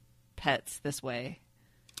your pets this way?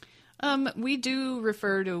 We do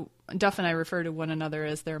Duff and I refer to one another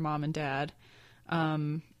as their mom and dad.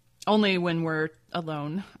 Only when we're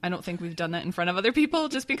alone. I don't think we've done that in front of other people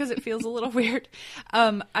just because it feels a little weird.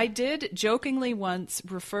 I did jokingly once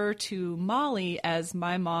refer to Molly as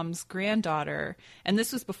my mom's granddaughter, and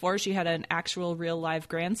this was before she had an actual real live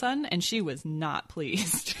grandson, and she was not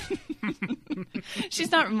pleased.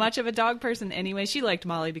 She's not much of a dog person anyway. She liked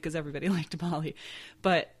Molly because everybody liked Molly.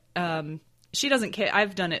 But she doesn't care.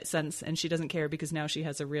 I've done it since, and she doesn't care because now she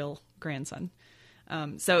has a real grandson.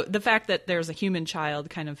 So the fact that there's a human child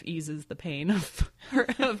kind of eases the pain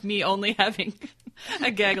of me only having a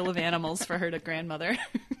gaggle of animals for her to grandmother.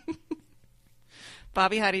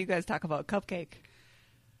 Bobby, how do you guys talk about Cupcake?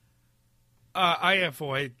 I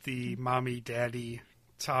avoid the mommy-daddy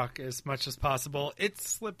talk as much as possible. It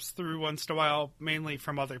slips through once in a while, mainly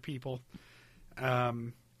from other people.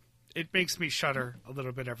 It makes me shudder a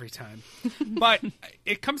little bit every time. But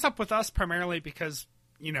it comes up with us primarily because,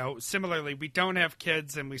 you know, similarly, we don't have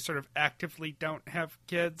kids and we sort of actively don't have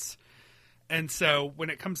kids. And so when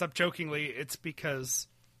it comes up jokingly, it's because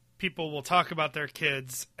people will talk about their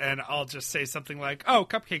kids and I'll just say something like, oh,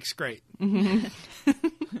 Cupcake's great.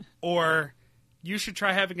 Or you should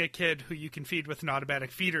try having a kid who you can feed with an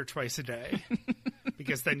automatic feeder twice a day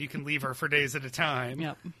because then you can leave her for days at a time.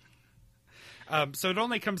 Yep. So it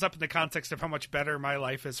only comes up in the context of how much better my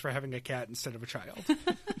life is for having a cat instead of a child.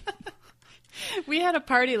 We had a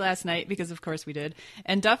party last night because, of course, we did.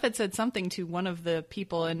 And Duff had said something to one of the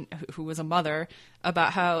people who was a mother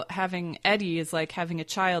about how having Eddie is like having a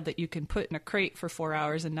child that you can put in a crate for 4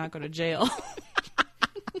 hours and not go to jail.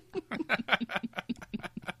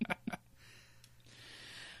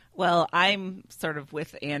 Well, I'm sort of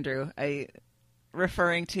with Andrew.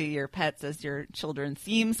 Referring to your pets as your children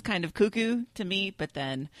seems kind of cuckoo to me, but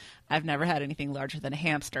then I've never had anything larger than a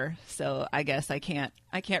hamster, so I guess I can't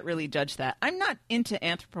really judge that. I'm not into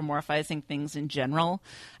anthropomorphizing things in general.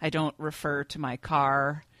 I don't refer to my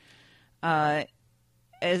car in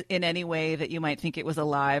any way that you might think it was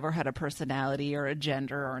alive or had a personality or a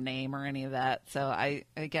gender or a name or any of that. So I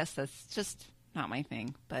guess that's just not my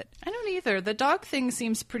thing. But I don't either. The dog thing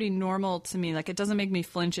seems pretty normal to me. Like, it doesn't make me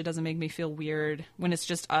flinch. It doesn't make me feel weird when it's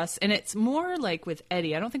just us. And it's more like with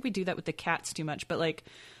Eddie. I don't think we do that with the cats too much. But, like,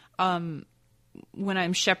 when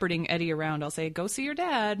I'm shepherding Eddie around, I'll say, go see your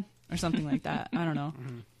dad or something like that. I don't know.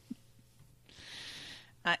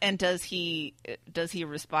 And does he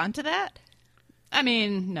respond to that? I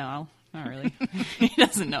mean, no, not really. He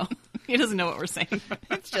doesn't know. He doesn't know what we're saying.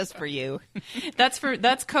 It's just for you. That's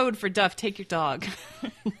code for Duff. Take your dog.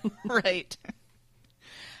 Right.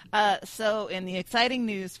 So in the exciting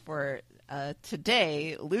news for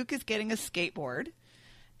today, Luke is getting a skateboard.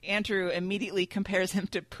 Andrew immediately compares him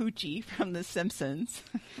to Poochie from The Simpsons.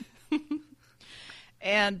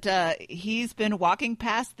 And he's been walking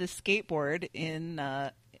past this skateboard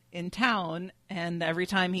in town, and every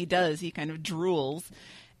time he does, he kind of drools.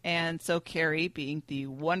 And so Carrie, being the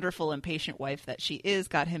wonderful and patient wife that she is,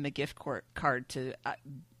 got him a gift card to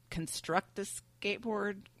construct a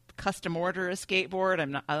skateboard custom order a skateboard.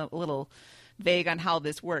 I'm not a little vague on how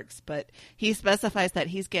this works, but he specifies that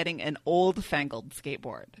he's getting an old-fangled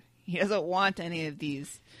skateboard. He doesn't want any of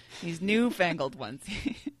these newfangled ones.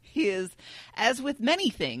 He is, as with many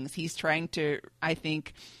things, he's trying to, I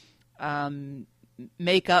think,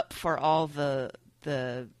 make up for all the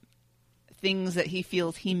things that he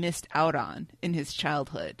feels he missed out on in his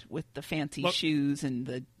childhood with the fancy shoes and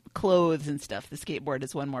the clothes and stuff. The skateboard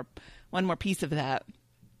is one more piece of that.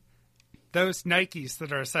 Those Nikes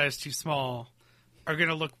that are a size too small are going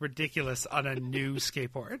to look ridiculous on a new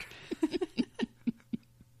skateboard.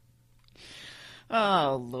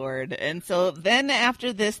 Oh, Lord. And so then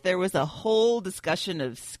after this, there was a whole discussion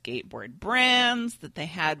of skateboard brands that they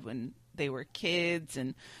had when they were kids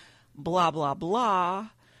and blah, blah, blah.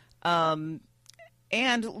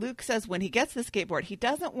 And Luke says when he gets the skateboard, he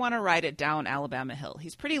doesn't want to ride it down Alabama Hill.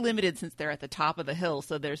 He's pretty limited since they're at the top of the hill,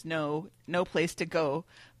 so there's no place to go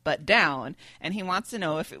but down. And he wants to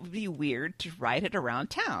know if it would be weird to ride it around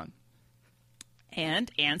town.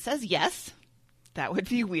 And Anne says yes, that would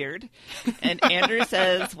be weird. And Andrew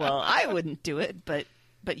says, well, I wouldn't do it, but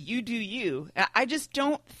you do you. I just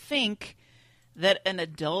don't think that an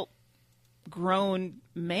adult grown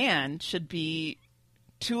man should be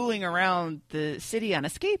tooling around the city on a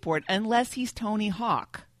skateboard unless he's Tony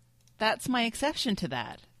Hawk. That's my exception to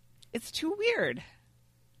that. It's too weird.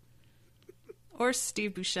 Or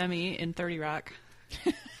Steve Buscemi in 30 Rock.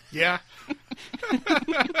 Yeah.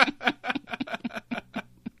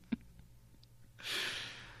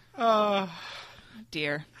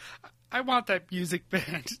 Dear. I want that music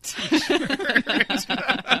band t-shirt.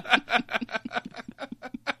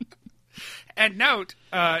 And note,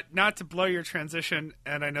 not to blow your transition,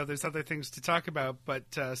 and I know there's other things to talk about, but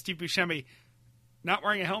Steve Buscemi not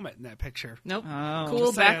wearing a helmet in that picture. Nope. Oh. Cool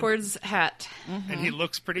Just saying. backwards hat. And he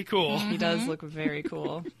looks pretty cool. He does look very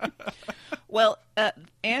cool. Well,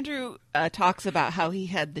 Andrew talks about how he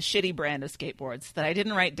had the shitty brand of skateboards that I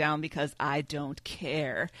didn't write down because I don't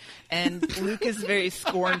care. And Luke is very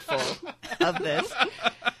scornful of this.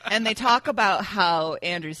 And they talk about how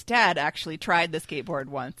Andrew's dad actually tried the skateboard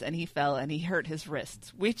once and he fell and he hurt his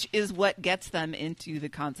wrists, which is what gets them into the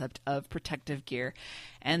concept of protective gear.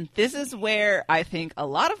 And this is where I think a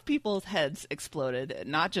lot of people's heads exploded,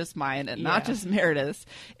 not just mine and not just Meredith's,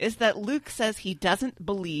 is that Luke says he doesn't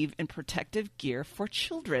believe in protective gear for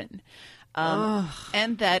children.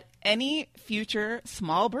 And that any future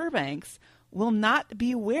small Burbanks will not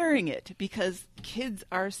be wearing it because kids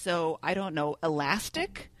are so, I don't know,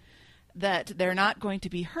 elastic that they're not going to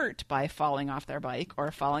be hurt by falling off their bike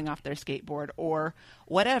or falling off their skateboard or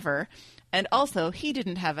whatever. And also, he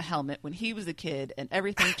didn't have a helmet when he was a kid, and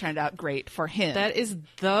everything turned out great for him. That is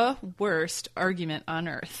the worst argument on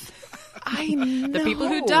earth. I know. The people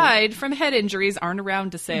who died from head injuries aren't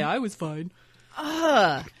around to say, I was fine.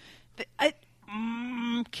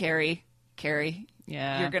 Carrie,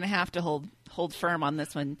 Yeah. you're going to have to hold firm on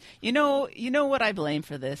this one. You know what I blame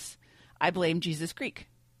for this? I blame Jesus Creek.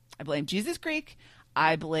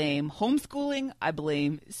 I blame homeschooling, I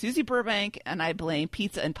blame Susie Burbank, and I blame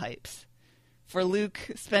Pizza and Pipes for Luke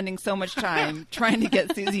spending so much time trying to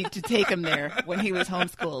get Susie to take him there when he was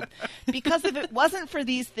homeschooled. Because if it wasn't for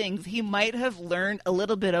these things, he might have learned a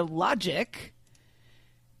little bit of logic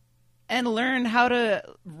and learned how to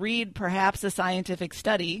read perhaps a scientific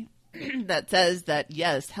study that says that,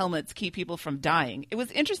 yes, helmets keep people from dying. It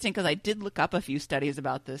was interesting because I did look up a few studies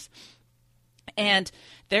about this. And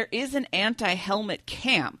there is an anti-helmet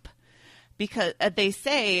camp because they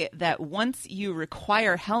say that once you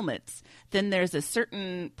require helmets, then there's a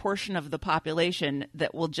certain portion of the population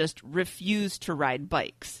that will just refuse to ride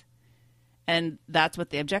bikes. And that's what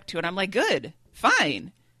they object to. And I'm like, good,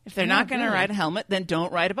 fine. If they're not going to ride a helmet, then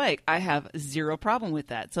don't ride a bike. I have zero problem with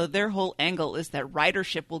that. So their whole angle is that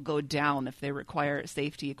ridership will go down if they require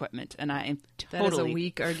safety equipment. And I am totally That is a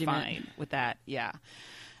weak argument. fine with that. Yeah.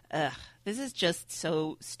 This is just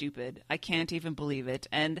so stupid. I can't even believe it.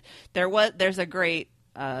 And there's a great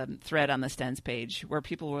thread on the Stens page where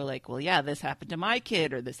people were like, well, yeah, this happened to my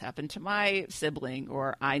kid, or this happened to my sibling,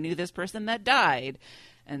 or I knew this person that died.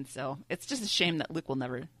 And so it's just a shame that Luke will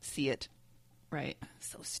never see it. Right.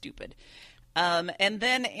 So stupid. And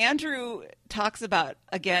then Andrew talks about,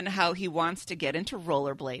 again, how he wants to get into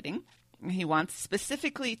rollerblading. He wants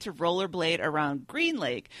specifically to rollerblade around Green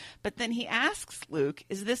Lake. But then he asks Luke,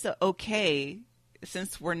 is this okay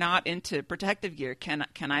since we're not into protective gear? Can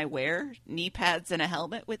I wear knee pads and a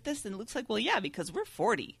helmet with this? And Luke's like, well, yeah, because we're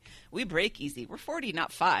 40. We break easy. We're 40,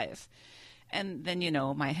 not 5. And then,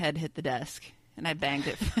 my head hit the desk and I banged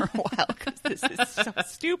it for a while because this is so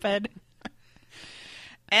stupid.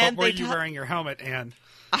 And But were they you wearing your helmet, Anne?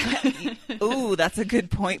 Ooh, that's a good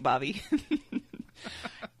point, Bobby.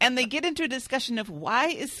 And they get into a discussion of why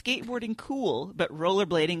is skateboarding cool, but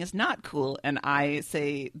rollerblading is not cool. And I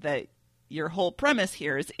say that your whole premise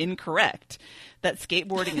here is incorrect, that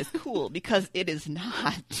skateboarding is cool, because it is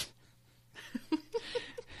not.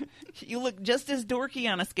 You look just as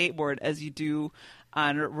dorky on a skateboard as you do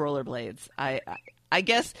on rollerblades. I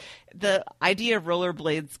guess the idea of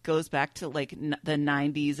rollerblades goes back to like the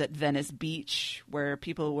 90s at Venice Beach, where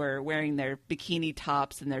people were wearing their bikini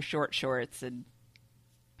tops and their short shorts and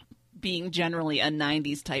being generally a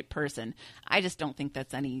 90s type person. I just don't think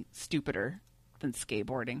that's any stupider than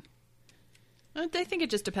skateboarding. I think it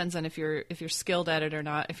just depends on if you're skilled at it or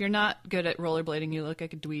not. If you're not good at rollerblading, you look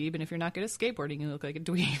like a dweeb, and if you're not good at skateboarding, you look like a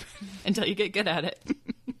dweeb until you get good at it.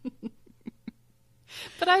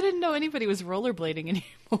 But I didn't know anybody was rollerblading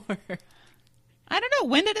anymore. I don't know.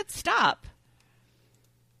 When did it stop?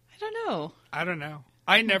 I don't know. I don't know.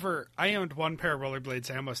 I owned one pair of rollerblades.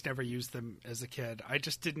 I almost never used them as a kid. I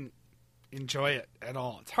just didn't enjoy it at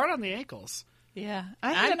all. It's hard on the ankles. Yeah.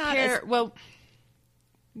 I had a pair. Well,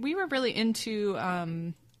 we were really into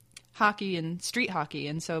hockey and street hockey,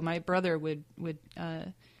 and so my brother would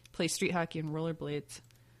play street hockey and rollerblades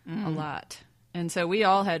a lot. And so we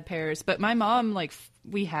all had pairs, but my mom,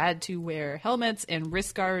 we had to wear helmets and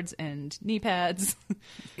wrist guards and knee pads,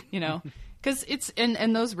 because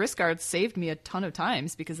and those wrist guards saved me a ton of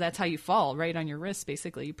times, because that's how you fall, right on your wrists.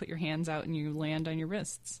 Basically, you put your hands out and you land on your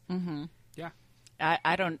wrists. Mm-hmm. Yeah.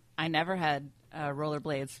 I never had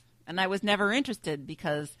rollerblades, and I was never interested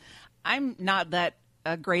because I'm not that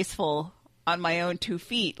graceful on my own 2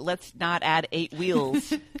 feet. Let's not add 8 wheels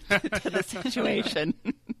to the situation.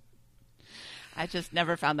 I just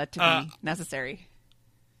never found that to be necessary.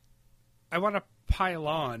 I want to pile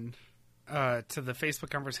on to the Facebook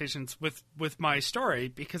conversations with my story,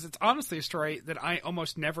 because it's honestly a story that I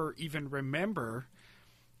almost never even remember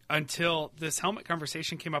until this helmet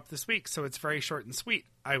conversation came up this week. So it's very short and sweet.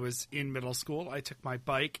 I was in middle school. I took my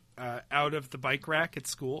bike out of the bike rack at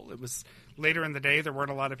school. It was later in the day. There weren't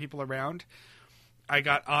a lot of people around. I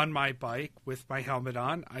got on my bike with my helmet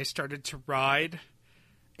on. I started to ride.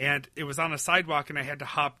 And it was on a sidewalk, and I had to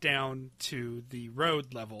hop down to the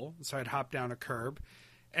road level. So I'd hop down a curb,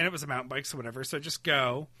 and it was a mountain bike, so whatever. So just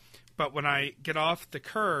go. But when I get off the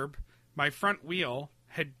curb, my front wheel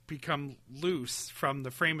had become loose from the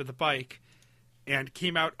frame of the bike and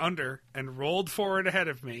came out under and rolled forward ahead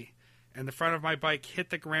of me. And the front of my bike hit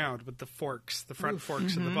the ground with the forks, the front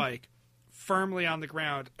forks of the bike, firmly on the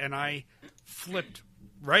ground. And I flipped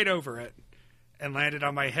right over it and landed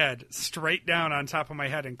on my head, straight down on top of my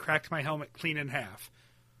head, and cracked my helmet clean in half.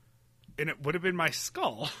 And it would have been my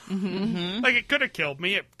skull. Mm-hmm. It could have killed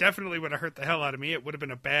me. It definitely would have hurt the hell out of me. It would have been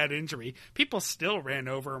a bad injury. People still ran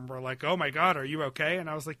over and were like, "Oh my God, are you okay?" And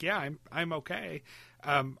I was like, "Yeah, I'm okay."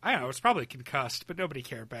 I don't know. I was probably concussed, but nobody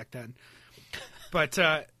cared back then. But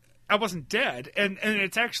I wasn't dead. And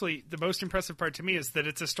it's actually, the most impressive part to me is that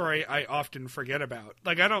it's a story I often forget about.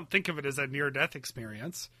 I don't think of it as a near-death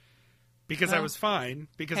experience. Because I was fine.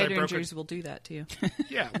 Because head I broke injuries will do that to you.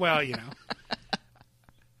 Yeah, well,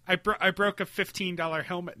 I broke a $15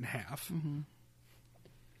 helmet in half.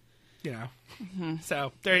 Mm-hmm.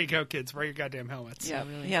 So there you go, kids. Wear your goddamn helmets. Yeah,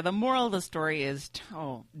 really. Yeah. The moral of the story is,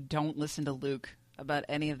 don't listen to Luke about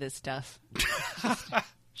any of this stuff,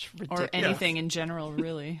 or anything in general,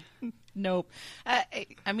 really. Nope.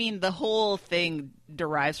 I mean, the whole thing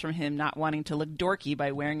derives from him not wanting to look dorky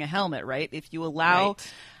by wearing a helmet, right? If you allow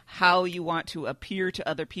how you want to appear to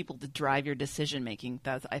other people to drive your decision making,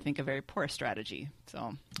 that's, I think, a very poor strategy.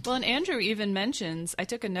 So, well, and Andrew even mentions, I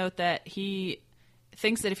took a note that he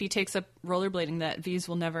thinks that if he takes up rollerblading, that V's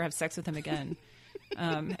will never have sex with him again.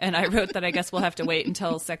 And I wrote that I guess we'll have to wait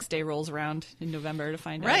until Sex Day rolls around in November to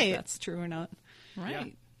find out if that's true or not.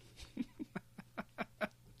 Right. Yeah.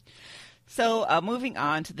 So moving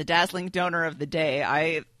on to the dazzling donor of the day,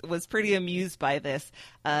 I was pretty amused by this.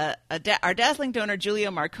 Our dazzling donor, Julia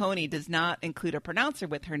Marconi, does not include a pronouncer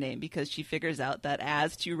with her name because she figures out that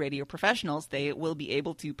as two radio professionals, they will be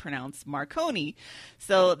able to pronounce Marconi.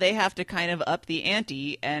 So they have to kind of up the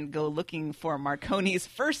ante and go looking for Marconi's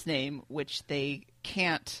first name, which they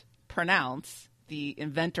can't pronounce, the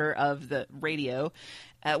inventor of the radio,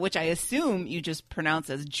 which I assume you just pronounce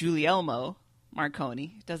as Guglielmo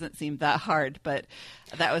Marconi. It doesn't seem that hard, but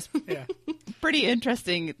that was pretty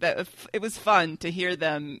interesting. That it was fun to hear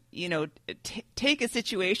them, take a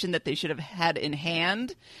situation that they should have had in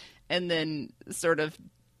hand and then sort of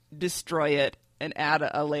destroy it and add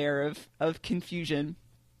a layer of confusion.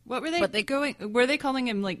 What were they were they calling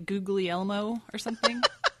him like Googly Elmo or something?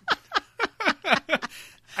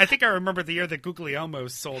 I think I remember the year that Googly Elmo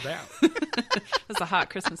sold out. That's a hot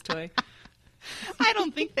Christmas toy. I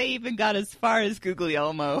don't think they even got as far as Googly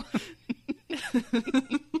Elmo.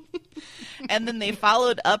 And then they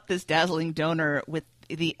followed up this dazzling donor with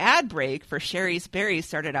the ad break for Sherry's Berries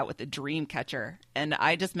started out with the Dream Catcher. And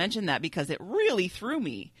I just mentioned that because it really threw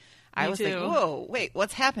me. I was like, whoa, wait,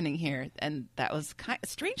 what's happening here? And that was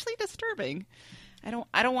strangely disturbing. I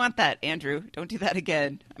don't want that, Andrew. Don't do that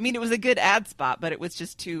again. I mean, it was a good ad spot, but it was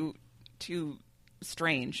just too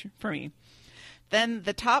strange for me. Then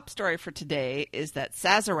the top story for today is that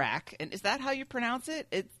Sazerac, and is that how you pronounce it?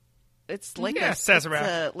 It's like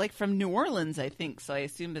Sazerac. Like from New Orleans, I think. So I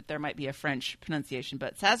assume that there might be a French pronunciation,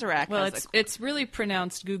 but Sazerac. Well, it's really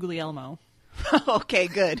pronounced Googly Elmo. Okay,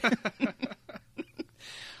 good.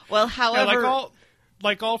 Well, however, yeah,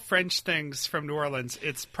 like all French things from New Orleans,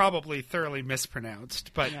 it's probably thoroughly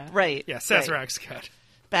mispronounced. But right, yeah, Sazerac's good.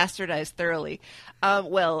 Bastardized thoroughly.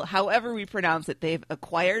 Well, however we pronounce it, they've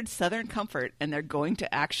acquired Southern Comfort, and they're going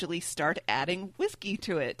to actually start adding whiskey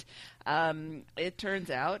to it. It turns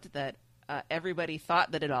out that everybody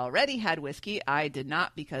thought that it already had whiskey. I did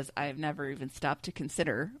not, because I've never even stopped to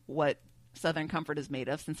consider what Southern Comfort is made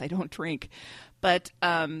of, since I don't drink. But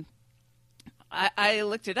I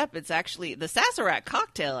looked it up. It's actually the Sazerac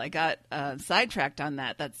cocktail. I got sidetracked on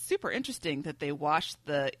that. That's super interesting that they wash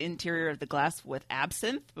the interior of the glass with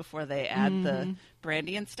absinthe before they add the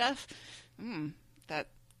brandy and stuff. That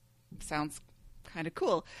sounds kind of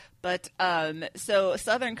cool. But so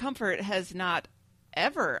Southern Comfort has not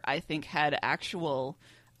ever, I think, had actual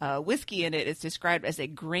whiskey in it. It's described as a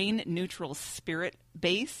grain-neutral spirit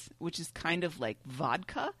base, which is kind of like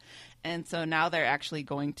vodka. And so now they're actually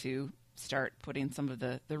going to start putting some of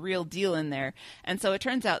the real deal in there. And so it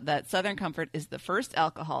turns out that Southern Comfort is the first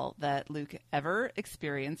alcohol that Luke ever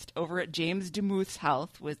experienced over at James DeMuth's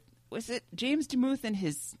house. Was it James DeMuth and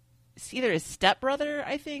either his stepbrother,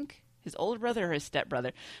 I think? His older brother or his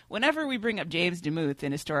stepbrother. Whenever we bring up James DeMuth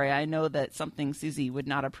in a story, I know that something Susie would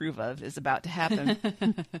not approve of is about to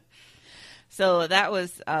happen. So that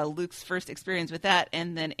was Luke's first experience with that.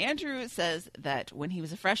 And then Andrew says that when he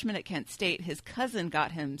was a freshman at Kent State, his cousin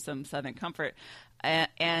got him some Southern Comfort,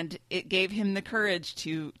 and it gave him the courage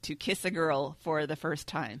to kiss a girl for the first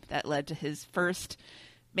time. That led to his first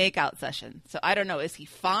makeout session. So I don't know. Is he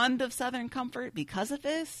fond of Southern Comfort because of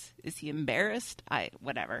this? Is he embarrassed?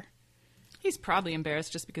 Whatever. He's probably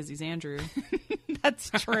embarrassed just because he's Andrew. That's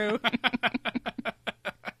true.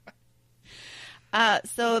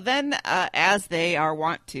 So then, as they are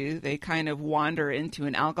wont to, they kind of wander into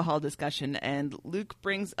an alcohol discussion, and Luke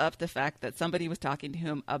brings up the fact that somebody was talking to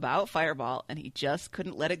him about Fireball, and he just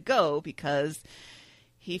couldn't let it go because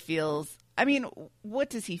he feels, I mean, what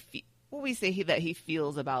does he feel? What we say that he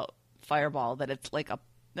feels about Fireball, that it's like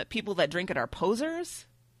that people that drink it are posers?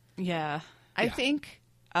 Yeah. I think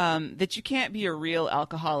that you can't be a real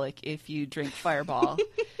alcoholic if you drink Fireball.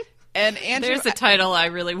 And Andrew, there's a title I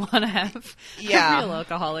really want to have. Yeah. A real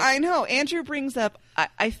alcoholic. I know. Andrew brings up,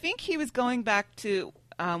 I think he was going back to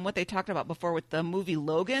what they talked about before with the movie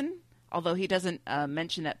Logan, although he doesn't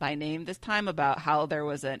mention it by name this time, about how there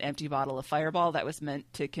was an empty bottle of Fireball that was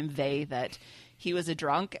meant to convey that he was a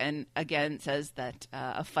drunk, and again says that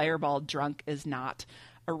a Fireball drunk is not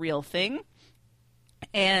a real thing.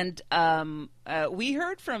 And we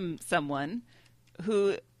heard from someone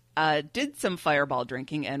who did some Fireball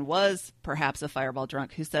drinking and was perhaps a Fireball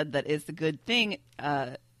drunk, who said that it's a good thing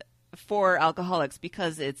for alcoholics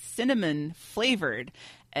because it's cinnamon flavored.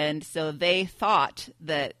 And so they thought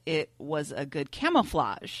that it was a good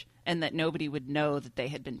camouflage and that nobody would know that they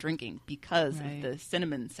had been drinking because of the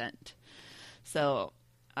cinnamon scent. So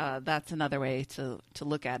that's another way to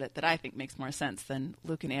look at it that I think makes more sense than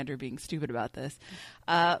Luke and Andrew being stupid about this.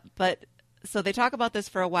 But so they talk about this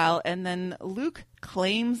for a while, and then Luke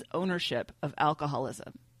claims ownership of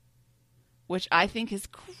alcoholism, which I think is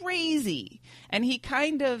crazy. And he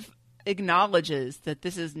kind of acknowledges that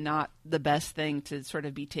this is not the best thing to sort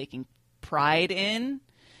of be taking pride in,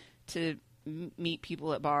 to meet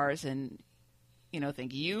people at bars and,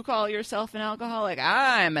 think you call yourself an alcoholic,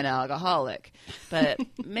 I'm an alcoholic. But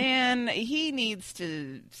man, he needs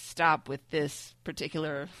to stop with this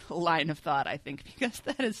particular line of thought, I think, because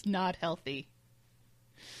that is not healthy.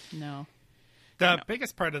 No. The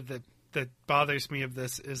biggest part of that bothers me of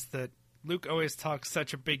this is that Luke always talks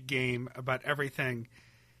such a big game about everything.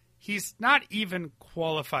 He's not even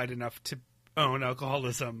qualified enough to own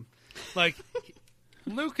alcoholism. Like,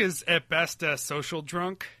 Luke is at best a social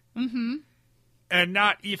drunk. Mm-hmm. And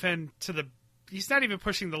not even he's not even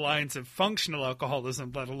pushing the lines of functional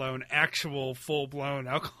alcoholism, let alone actual full-blown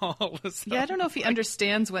alcoholism. Yeah, I don't know if he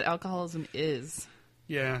understands what alcoholism is.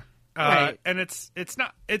 Yeah. Right. And it's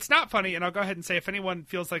not funny. And I'll go ahead and say, if anyone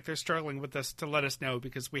feels like they're struggling with this, to let us know,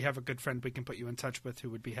 because we have a good friend we can put you in touch with who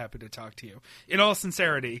would be happy to talk to you. In all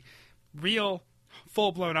sincerity, real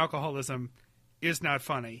full-blown alcoholism is not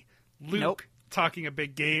funny. Luke Nope. talking a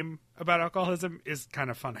big game about alcoholism is kind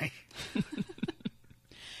of funny.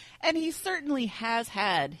 And he certainly has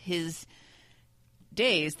had his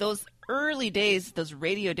days, those early days, those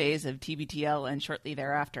radio days of TBTL and shortly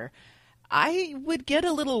thereafter. I would get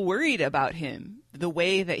a little worried about him, the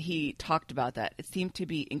way that he talked about that. It seemed to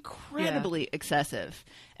be incredibly excessive.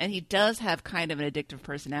 And he does have kind of an addictive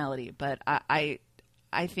personality, but I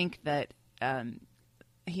think that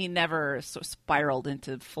he never spiraled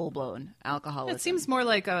into full-blown alcoholism. It seems more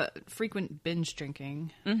like a frequent binge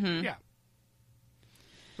drinking, Yeah.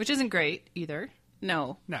 which isn't great either.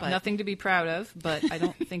 No. No. Nothing to be proud of, but I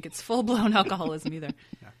don't think it's full-blown alcoholism either.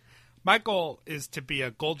 My goal is to be a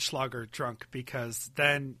Goldschlager drunk, because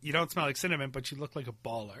then you don't smell like cinnamon, but you look like a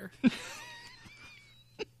baller.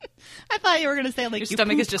 I thought you were going to say, like, Your you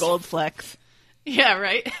stomach is pooped just- Gold Flex. Yeah,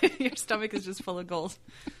 right? Your stomach is just full of gold.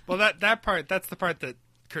 Well, that's the part that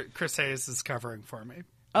Chris Hayes is covering for me.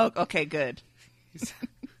 Oh, okay, good. He's-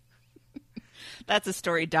 That's a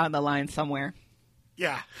story down the line somewhere.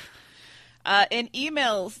 yeah. In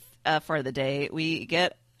emails for the day, we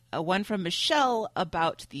get one from Michelle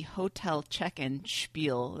about the hotel check-in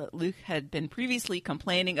spiel that Luke had been previously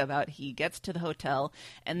complaining about. He gets to the hotel,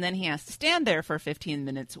 and then he has to stand there for 15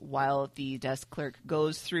 minutes while the desk clerk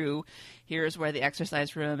goes through, here's where the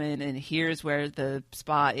exercise room is, and here's where the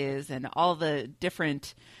spa is, and all the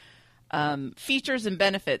different features and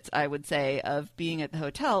benefits, I would say, of being at the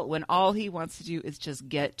hotel, when all he wants to do is just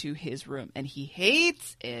get to his room. And he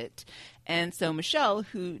hates it. And so Michelle,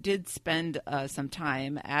 who did spend some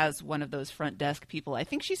time as one of those front desk people, I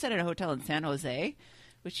think she said at a hotel in San Jose,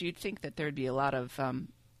 which you'd think that there'd be a lot of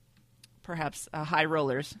perhaps high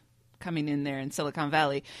rollers coming in there in Silicon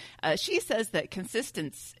Valley. She says that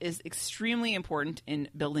consistency is extremely important in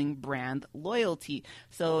building brand loyalty.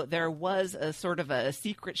 So there was a sort of a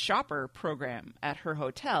secret shopper program at her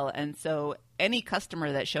hotel. And so any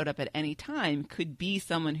customer that showed up at any time could be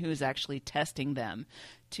someone who's actually testing them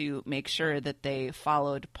to make sure that they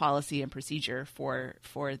followed policy and procedure for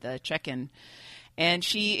the check-in. And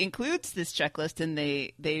she includes this checklist, and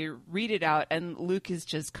they read it out, and Luke is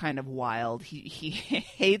just kind of wild. He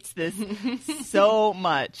hates this so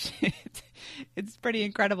much. It's pretty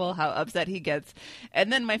incredible how upset he gets.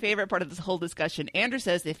 And then my favorite part of this whole discussion, Andrew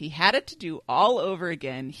says if he had it to do all over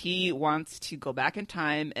again, he wants to go back in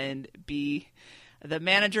time and be the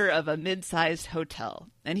manager of a mid-sized hotel.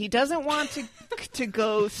 And he doesn't want to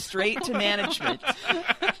go straight to management.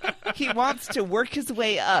 He wants to work his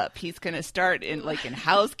way up. He's going to start in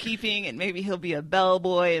housekeeping, and maybe he'll be a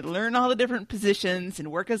bellboy and learn all the different positions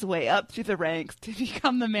and work his way up through the ranks to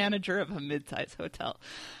become the manager of a mid-sized hotel.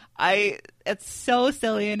 It's so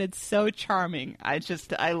silly and it's so charming. I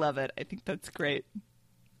love it. I think that's great.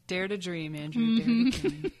 Dare to dream, Andrew. Dare to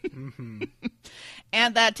dream. Mm-hmm.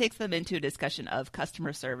 And that takes them into a discussion of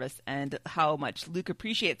customer service and how much Luke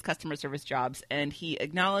appreciates customer service jobs. And he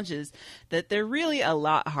acknowledges that they're really a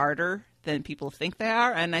lot harder than people think they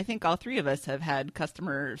are. And I think all three of us have had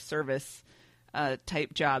customer service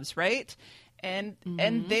type jobs, right? And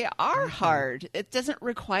they are hard. It doesn't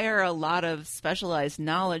require a lot of specialized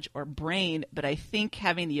knowledge or brain, but I think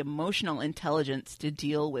having the emotional intelligence to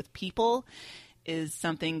deal with people is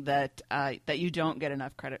something that you don't get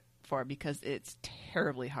enough credit for, because it's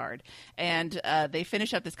terribly hard. And they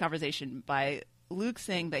finish up this conversation by Luke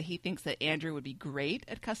saying that he thinks that Andrew would be great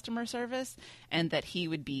at customer service and that he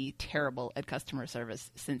would be terrible at customer service,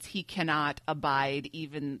 since he cannot abide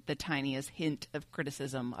even the tiniest hint of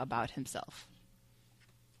criticism about himself.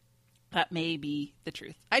 That may be the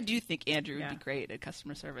truth. I do think Andrew would be great at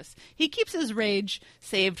customer service. He keeps his rage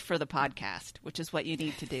saved for the podcast, which is what you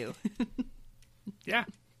need to do. Yeah.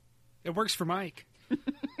 It works for Mike.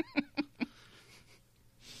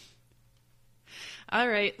 All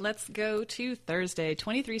right, let's go to Thursday,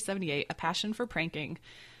 2378, A Passion for Pranking.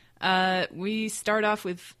 We start off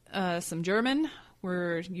with some German.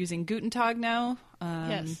 We're using Guten Tag now.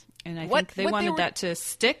 Yes. And I What think they they wanted were- that to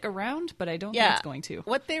stick around, but I don't think it's going to.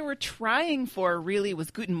 What they were trying for really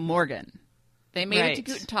was Guten Morgen. They made it to Right.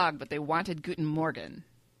 Guten Tag, but they wanted Guten Morgen.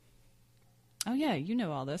 Oh, yeah, you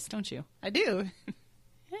know all this, don't you? I do.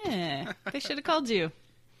 They should have called you.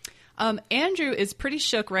 Andrew is pretty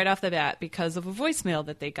shook right off the bat because of a voicemail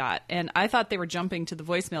that they got. And I thought they were jumping to the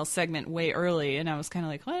voicemail segment way early. And I was kind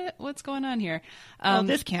of like, what's going on here?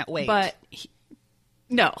 This can't wait. But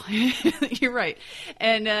no, you're right.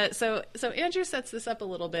 And so Andrew sets this up a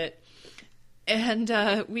little bit.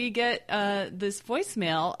 And we get this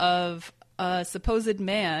voicemail of a supposed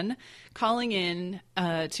man calling in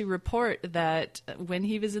to report that when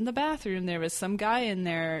he was in the bathroom, there was some guy in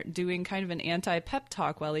there doing kind of an anti-pep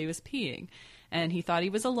talk while he was peeing. And he thought he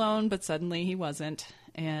was alone, but suddenly he wasn't.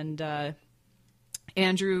 And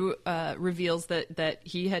Andrew reveals that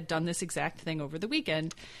he had done this exact thing over the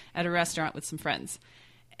weekend at a restaurant with some friends.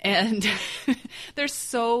 And there's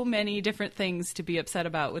so many different things to be upset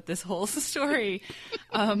about with this whole story.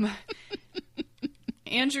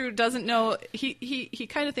 Andrew doesn't know. He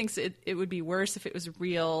kind of thinks it would be worse if it was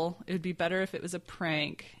real. It would be better if it was a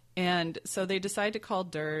prank. And so they decide to call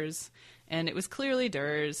Durs, and it was clearly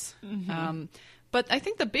Durs. Mm-hmm. But I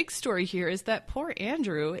think the big story here is that poor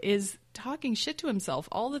Andrew is talking shit to himself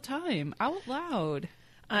all the time, out loud.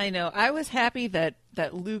 I know. I was happy that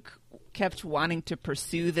Luke kept wanting to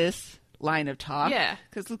pursue this line of talk. Yeah.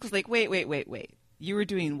 Because Luke was like, wait. You were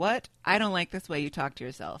doing what? I don't like this way you talk to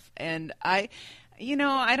yourself. And I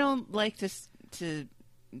don't like to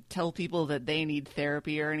tell people that they need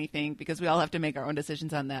therapy or anything because we all have to make our own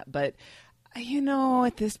decisions on that. But,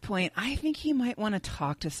 at this point, I think he might want to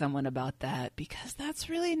talk to someone about that because that's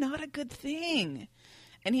really not a good thing.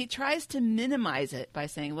 And he tries to minimize it by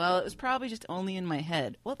saying, well, it was probably just only in my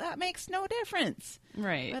head. Well, that makes no difference.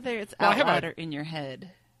 Right. Whether it's out loud or in your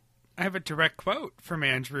head. I have a direct quote from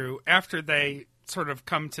Andrew after they sort of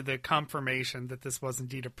come to the confirmation that this was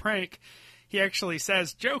indeed a prank. He actually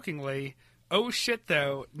says jokingly, "Oh shit,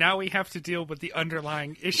 though, now we have to deal with the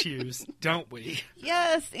underlying issues, don't we?"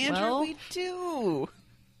 Yes, Andrew, we do.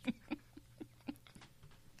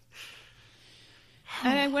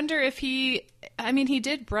 And I wonder if he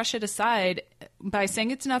did brush it aside by saying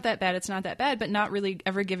it's not that bad, but not really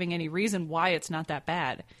ever giving any reason why it's not that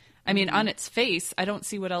bad. I mean, on its face, I don't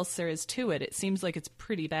see what else there is to it. It seems like it's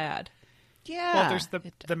pretty bad. Yeah. Well, there's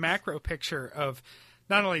the macro picture of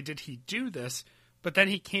not only did he do this, but then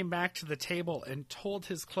he came back to the table and told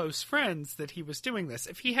his close friends that he was doing this.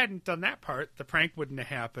 If he hadn't done that part, the prank wouldn't have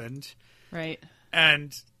happened. Right.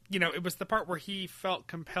 And, it was the part where he felt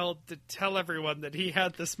compelled to tell everyone that he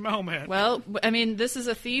had this moment. Well, I mean, this is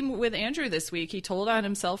a theme with Andrew this week. He told on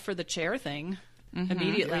himself for the chair thing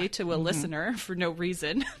immediately to a listener for no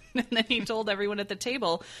reason. And then he told everyone at the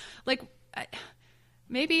table, like,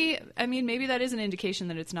 maybe that is an indication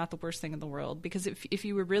that it's not the worst thing in the world. Because if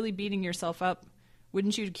you were really beating yourself up,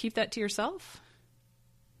 wouldn't you keep that to yourself?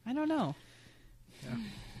 I don't know.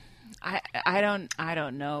 Yeah. I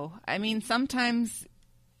don't know. I mean, sometimes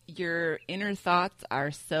your inner thoughts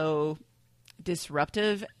are so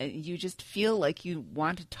disruptive, you just feel like you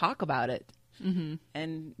want to talk about it. Mm-hmm.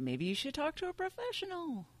 And maybe you should talk to a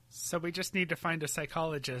professional. So we just need to find a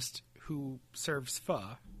psychologist who serves pho.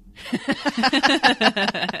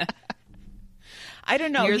 I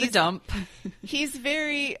don't know. Near the dump. He's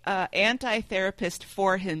very anti-therapist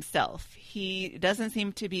for himself. He doesn't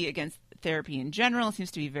seem to be against therapy in general,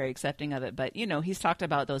 seems to be very accepting of it. But, he's talked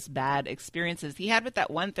about those bad experiences he had with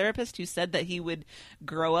that one therapist who said that he would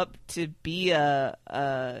grow up to be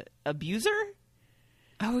a abuser.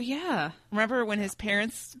 Oh, yeah. Remember when his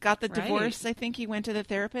parents got the divorce? I think he went to the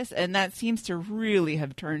therapist, and that seems to really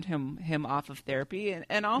have turned him off of therapy.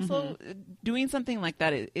 And also doing something like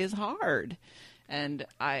that is hard. And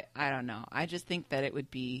I don't know. I just think that it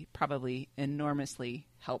would be probably enormously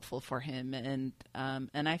helpful for him. And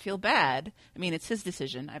I feel bad. I mean, it's his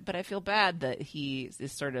decision, but I feel bad that he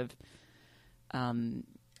is sort of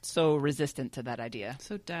so resistant to that idea.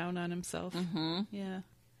 So down on himself. Mm-hmm. Yeah.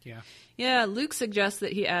 Yeah. Yeah, Luke suggests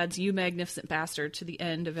that he adds "you magnificent bastard" to the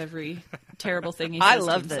end of every terrible thing he says I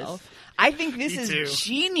love to himself. this. I think this Me is too.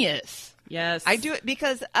 genius. Yes. I do it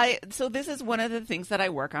because so this is one of the things that I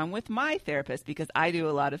work on with my therapist because I do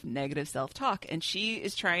a lot of negative self-talk, and she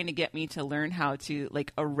is trying to get me to learn how to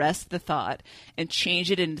arrest the thought and change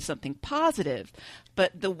it into something positive.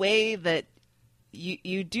 But the way that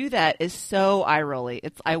you do that is so eye-rolly.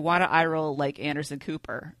 I want to eye-roll like Anderson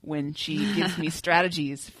Cooper when she gives me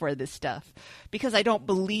strategies for this stuff because I don't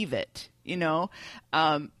believe it,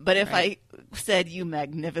 But if I said, "you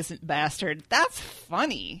magnificent bastard," that's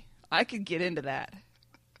funny. I could get into that.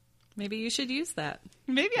 Maybe you should use that.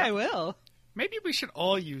 Maybe I will. Maybe we should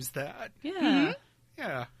all use that. Yeah. Mm-hmm.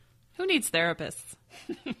 Yeah. Who needs therapists?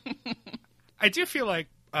 I do feel like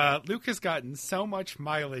Luke has gotten so much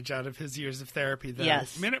mileage out of his years of therapy that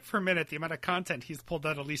Yes. minute for minute, the amount of content he's pulled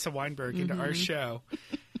out of Lisa Weinberg into our show.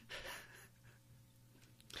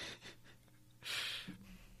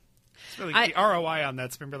 It's really, the ROI on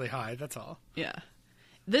that's been really high. That's all. Yeah.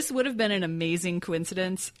 This would have been an amazing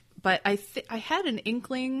coincidence, but I had an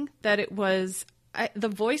inkling that it was... the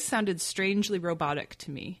voice sounded strangely robotic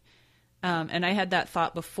to me. And I had that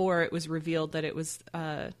thought before it was revealed that it was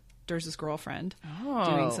Durs's girlfriend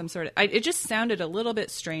doing some sort of... it just sounded a little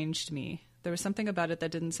bit strange to me. There was something about it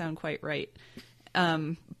that didn't sound quite right.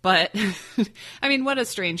 But, I mean, what a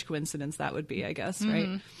strange coincidence that would be, I guess,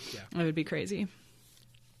 right? Yeah. It would be crazy.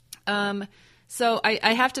 So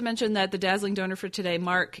I have to mention that the Dazzling Donor for today,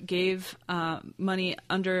 Mark, gave money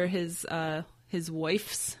under his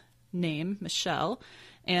wife's name, Michelle,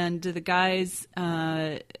 and the guys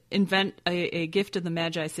invent a gift of the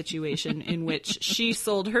Magi situation in which she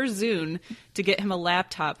sold her Zune to get him a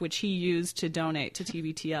laptop, which he used to donate to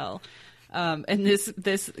TBTL. And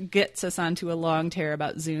this gets us onto a long tear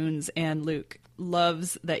about Zunes, and Luke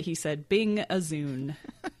loves that he said, "Bing a Zune."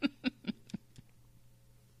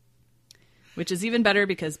 Which is even better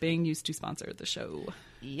because Bing used to sponsor the show.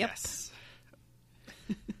 Yes.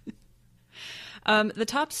 The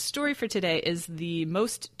top story for today is the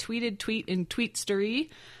most tweeted tweet in Tweetstery,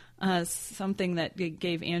 something that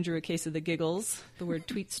gave Andrew a case of the giggles, the word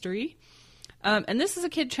Tweetstery. And this is a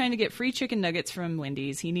kid trying to get free chicken nuggets from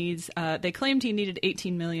Wendy's. He needs. They claimed he needed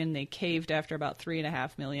 $18 million. They caved after about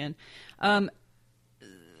 $3.5 million.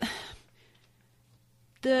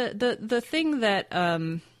 The thing that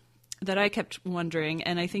I kept wondering,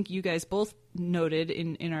 and I think you guys both noted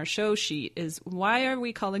in our show sheet, is why are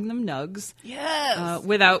we calling them nugs? Yes.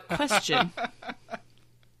 Without question.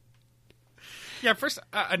 Yeah, first,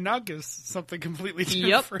 a nug is something completely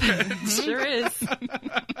different. Yep, sure is.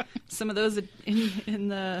 Some of those in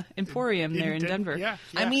the Emporium there in Denver. Yeah.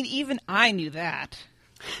 I mean, even I knew that.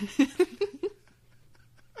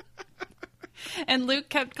 And Luke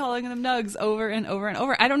kept calling them nugs over and over and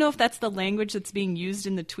over. I don't know if that's the language that's being used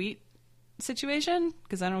in the tweet situation,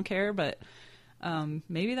 because I don't care, but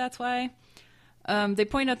maybe that's why. They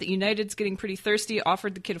point out that United's getting pretty thirsty,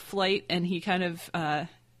 offered the kid a flight, and he kind of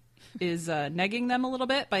is negging them a little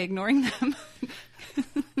bit by ignoring them.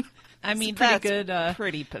 I mean, pretty that's good,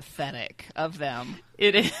 pretty pathetic of them.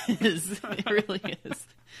 It is. It really is.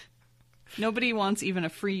 Nobody wants even a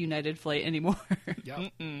free United flight anymore.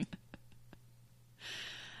 Yep.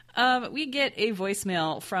 We get a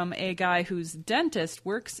voicemail from a guy whose dentist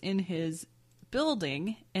works in his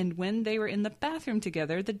building, and when they were in the bathroom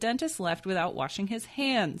together, the dentist left without washing his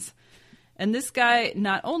hands. And this guy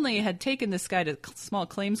not only had taken this guy to small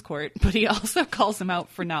claims court, but he also calls him out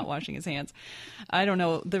for not washing his hands. I don't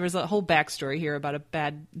know. There was a whole backstory here about a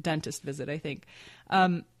bad dentist visit, I think.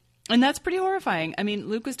 And that's pretty horrifying. I mean,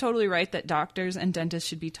 Luke was totally right that doctors and dentists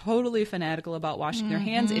should be totally fanatical about washing their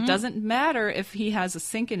hands. It doesn't matter if he has a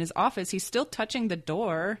sink in his office. He's still touching the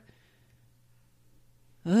door.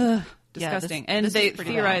 Ugh, disgusting. Yeah, and this they is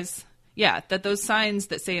pretty theorize, that those signs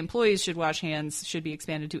that say employees should wash hands should be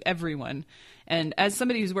expanded to everyone. And as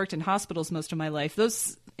somebody who's worked in hospitals most of my life,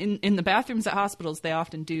 those in the bathrooms at hospitals, they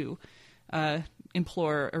often do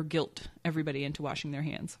implore or guilt everybody into washing their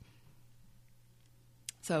hands.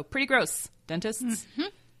 So pretty gross, dentists. Mm-hmm.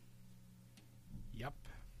 Yep.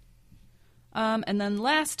 And then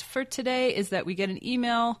last for today is that we get an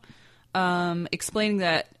email explaining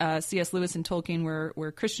that C.S. Lewis and Tolkien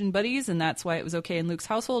were Christian buddies, and that's why it was okay in Luke's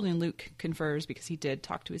household. And Luke confers because he did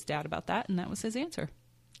talk to his dad about that, and that was his answer.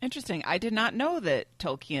 Interesting. I did not know that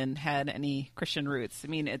Tolkien had any Christian roots. I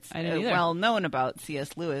mean, it's I didn't either. well known about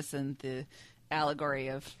C.S. Lewis and the allegory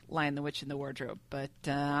of Lion the Witch in the Wardrobe, but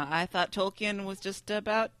I thought Tolkien was just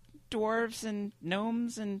about dwarves and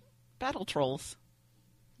gnomes and battle trolls.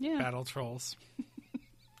 Yeah. Battle trolls.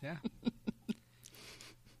 Yeah.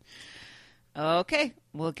 Okay,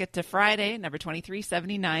 we'll get to Friday, number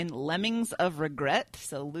 2379, Lemmings of Regret.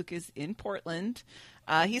 So Luke is in Portland.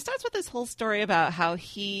 He starts with this whole story about how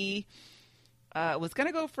he was going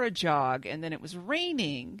to go for a jog, and then it was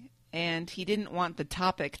raining, and he didn't want the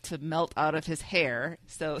topic to melt out of his hair,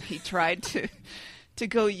 so he tried to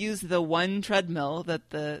go use the one treadmill that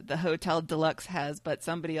the Hotel Deluxe has, but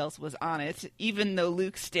somebody else was on it. Even though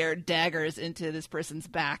Luke stared daggers into this person's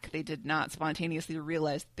back, they did not spontaneously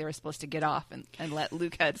realize that they were supposed to get off and let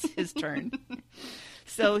Luke have his turn.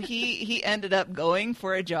 So he ended up going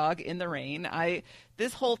for a jog in the rain.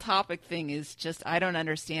 This whole topic thing is just, I don't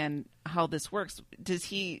understand how this works. Does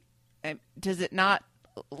it not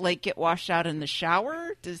get washed out in the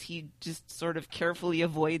shower? Does he just sort of carefully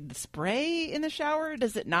avoid the spray in the shower?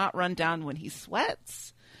 Does it not run down when he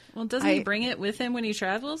sweats? Well, doesn't he bring it with him when he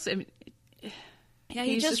travels? I mean, yeah,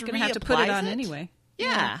 he's just going to have to put it on anyway.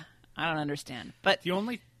 Yeah. I don't understand. But The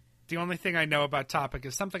only thing I know about Topic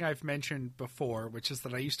is something I've mentioned before, which is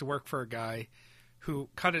that I used to work for a guy who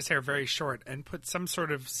cut his hair very short and put some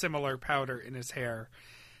sort of similar powder in his hair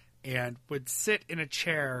and would sit in a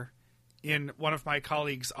chair in one of my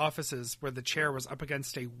colleagues' offices where the chair was up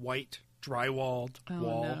against a white drywalled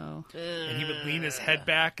wall. No. And he would lean his head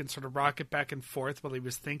back and sort of rock it back and forth while he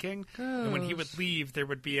was thinking. And when he would leave, there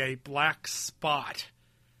would be a black spot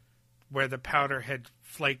where the powder had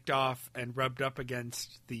flaked off and rubbed up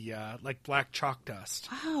against the, like black chalk dust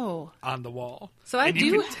Wow. on the wall. So I And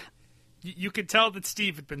do. You could tell that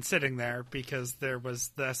Steve had been sitting there because there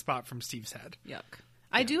was the spot from Steve's head. Yuck.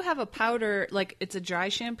 I do have a powder, like it's a dry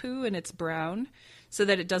shampoo and it's brown so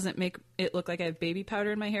that it doesn't make it look like I have baby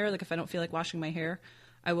powder in my hair. Like if I don't feel like washing my hair,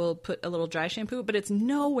 I will put a little dry shampoo, but it's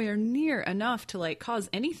nowhere near enough to like cause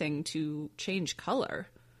anything to change color.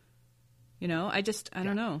 You know, I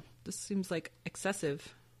don't know. This seems like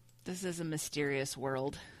excessive. This is a mysterious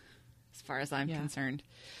world, as far as I'm Yeah. concerned.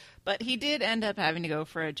 But he did end up having to go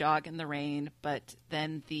for a jog in the rain, but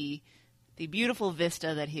then the beautiful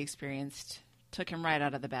vista that he experienced took him right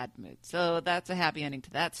out of the bad mood. So that's a happy ending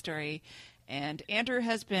to that story. And Andrew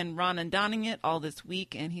has been Ron and Donning it all this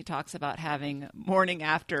week, and he talks about having morning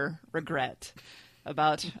after regret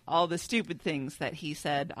about all the stupid things that he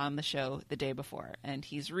said on the show the day before. And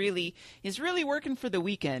he's really working for the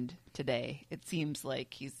weekend today. It seems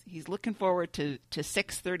like he's looking forward to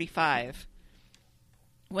 6:35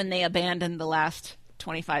 when they abandon the last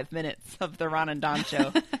 25 minutes of the Ron and Don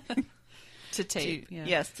show. To tape. Yeah.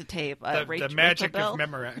 Yes, to tape. The Rachel magic Bell? of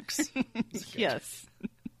Memorex. Yes.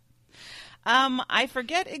 I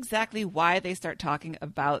forget exactly why they start talking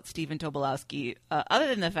about Stephen Tobolowsky, other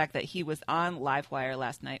than the fact that he was on Livewire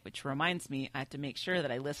last night, which reminds me I have to make sure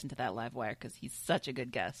that I listen to that Livewire because he's such a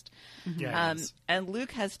good guest. Yeah, he is. And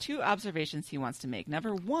Luke has two observations he wants to make.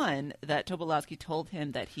 Number one, that Tobolowsky told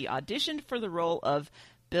him that he auditioned for the role of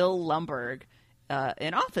Bill Lumbergh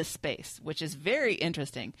in Office Space, which is very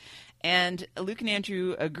interesting. And Luke and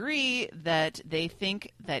Andrew agree that they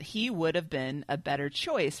think that he would have been a better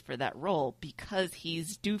choice for that role because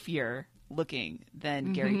he's doofier looking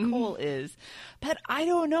than Gary Cole is. But I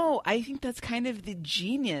don't know. I think that's kind of the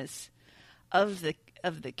genius of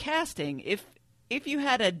the casting. If you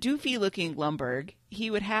had a doofy looking Lumbergh, he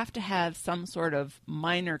would have to have some sort of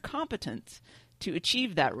minor competence to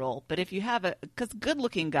achieve that role. But if you have because good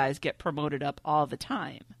looking guys get promoted up all the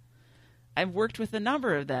time. I've worked with a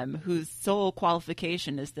number of them whose sole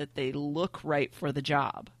qualification is that they look right for the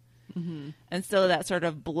job. Mm-hmm. And so that sort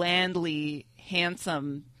of blandly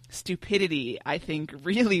handsome stupidity, I think,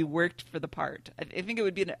 really worked for the part. I think it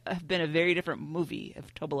would have been a very different movie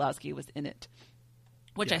if Tobolowsky was in it,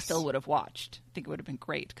 which I still would have watched. I think it would have been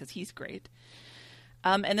great because he's great.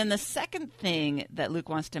 And then the second thing that Luke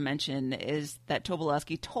wants to mention is that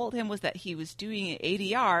Tobolowsky told him was that he was doing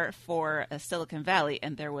ADR for Silicon Valley,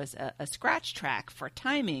 and there was a scratch track for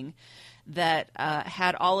timing that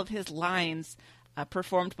had all of his lines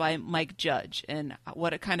performed by Mike Judge. And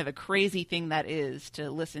what a kind of a crazy thing that is to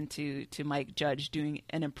listen to Mike Judge doing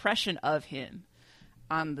an impression of him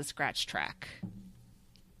on the scratch track,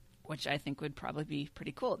 which I think would probably be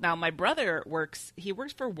pretty cool. Now, my brother works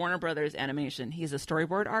for Warner Brothers Animation. He's a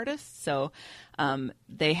storyboard artist, so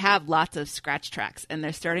they have lots of scratch tracks, and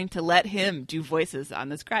they're starting to let him do voices on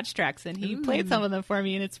the scratch tracks, and he played some of them for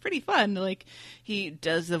me, and it's pretty fun. Like, he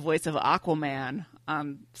does the voice of Aquaman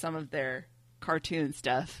on some of their cartoon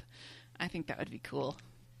stuff. I think that would be cool.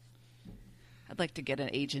 I'd like to get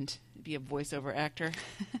an agent, be a voiceover actor.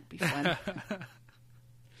 It'd be fun.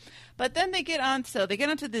 But then they get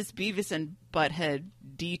onto this Beavis and Butthead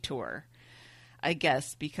detour, I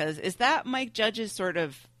guess, because is that Mike Judge's sort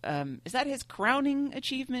of is that his crowning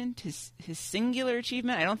achievement, his singular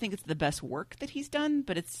achievement? I don't think it's the best work that he's done,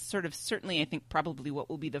 but it's sort of certainly, I think, probably what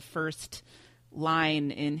will be the first line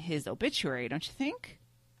in his obituary, don't you think?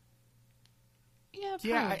 Yeah,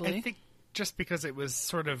 Yeah, probably. I think just because it was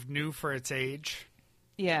sort of new for its age,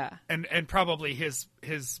 Yeah. and probably his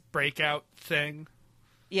breakout thing.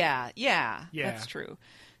 Yeah, that's true.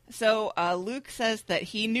 So Luke says that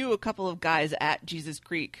he knew a couple of guys at Jesus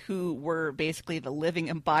Creek who were basically the living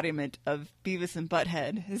embodiment of Beavis and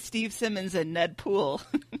Butthead. Steve Simmons and Ned Poole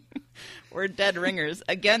were dead ringers,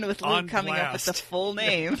 again with Luke On coming up with the blast. full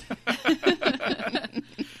name.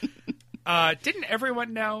 Didn't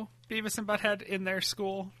everyone know Beavis and Butthead in their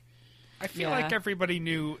school? I feel like everybody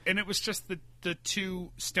knew, and it was just the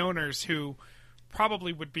two stoners who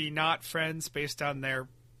probably would be not friends based on their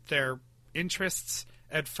interests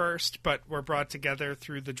at first, but were brought together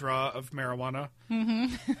through the draw of marijuana.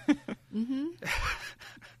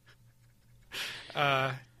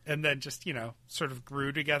 And then just, sort of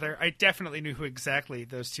grew together. I definitely knew who exactly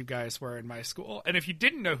those two guys were in my school. And if you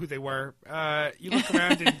didn't know who they were, you look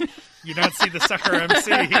around and you don't see the sucker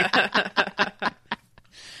MC.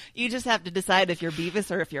 You just have to decide if you're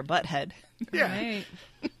Beavis or if you're Butthead. Yeah. Right.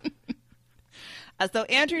 So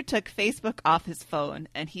Andrew took Facebook off his phone,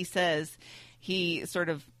 and he says he sort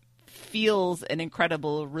of feels an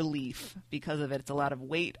incredible relief because of it. It's a lot of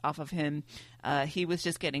weight off of him. He was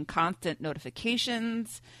just getting constant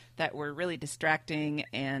notifications that were really distracting,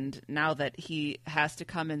 and now that he has to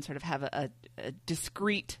come and sort of have a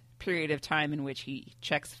discrete period of time in which he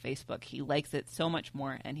checks Facebook, he likes it so much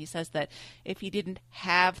more. And he says that if he didn't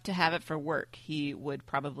have to have it for work, he would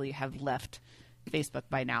probably have left Facebook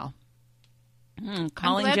by now.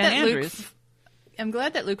 Calling Jen Andrews. I'm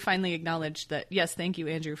glad that Luke finally acknowledged that, yes, thank you,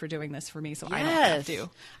 Andrew, for doing this for me, so Yes. I don't have to.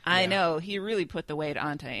 I know. He really put the weight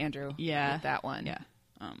onto Andrew with that one. Yeah.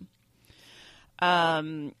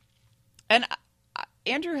 And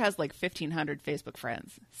Andrew has like 1,500 Facebook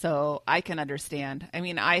friends, so I can understand. I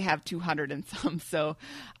mean, I have 200 and some, so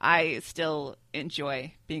I still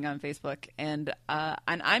enjoy being on Facebook, and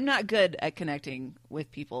I'm not good at connecting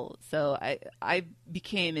with people, so I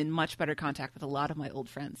became in much better contact with a lot of my old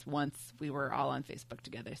friends once we were all on Facebook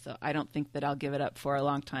together. So I don't think that I'll give it up for a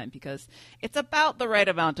long time, because it's about the right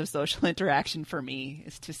amount of social interaction for me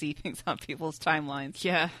is to see things on people's timelines.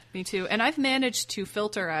 Yeah, me too. And I've managed to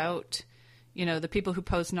filter out, the people who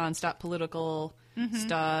post nonstop political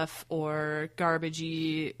stuff or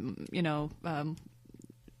garbagey,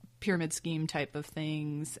 pyramid scheme type of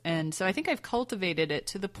things. And so I think I've cultivated it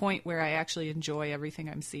to the point where I actually enjoy everything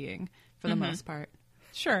I'm seeing for the most part.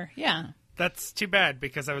 Sure, yeah. That's too bad,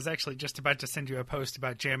 because I was actually just about to send you a post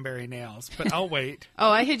about Jamberry nails, but I'll wait.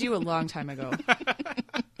 Oh, I hid you a long time ago.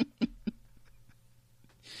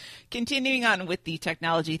 Continuing on with the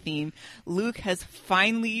technology theme, Luke has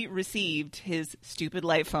finally received his stupid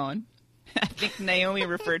light phone. I think Naomi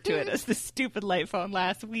referred to it as the stupid light phone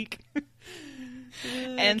last week.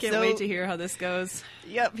 And can't wait to hear how this goes.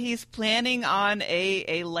 Yep, he's planning on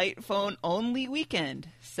a light phone only weekend.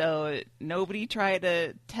 So nobody try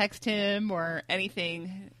to text him or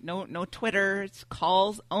anything. No Twitter. It's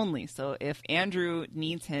calls only. So if Andrew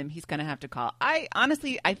needs him, he's going to have to call. I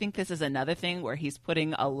think this is another thing where he's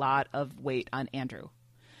putting a lot of weight on Andrew.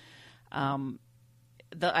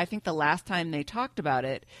 I think the last time they talked about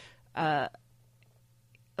it,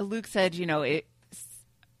 Luke said,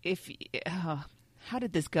 how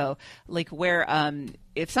did this go? Like where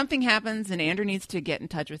if something happens and Andrew needs to get in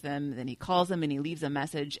touch with him, then he calls him and he leaves a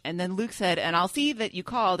message. And then Luke said, and I'll see that you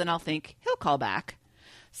called and I'll think he'll call back.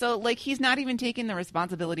 So like he's not even taking the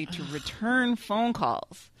responsibility to return phone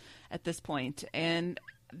calls at this point. And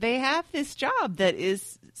they have this job that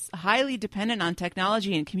is highly dependent on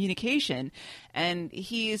technology and communication. And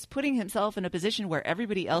he is putting himself in a position where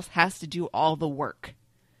everybody else has to do all the work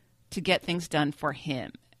to get things done for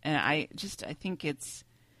him. And I think it's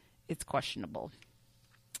questionable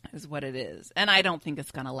is what it is. And I don't think it's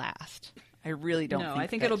going to last. I really don't think I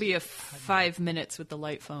think it'll be 5 minutes with the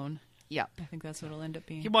light phone. Yep. I think that's what it'll end up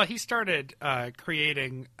being. Well, he started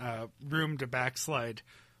creating room to backslide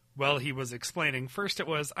while he was explaining. First it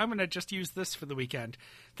was, I'm going to just use this for the weekend.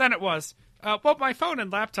 Then it was, my phone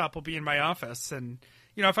and laptop will be in my office. And,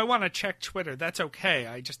 if I want to check Twitter, that's okay.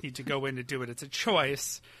 I just need to go in to do it. It's a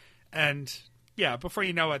choice. And... yeah, before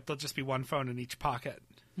you know it, there'll just be one phone in each pocket.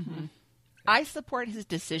 Mm-hmm. I support his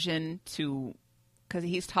decision because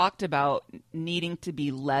he's talked about needing to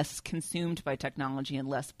be less consumed by technology and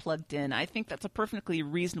less plugged in. I think that's a perfectly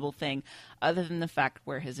reasonable thing, other than the fact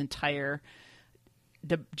where his entire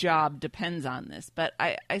job depends on this. But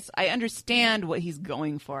I understand what he's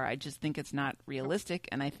going for. I just think it's not realistic,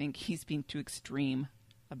 and I think he's being too extreme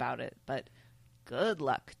about it. But good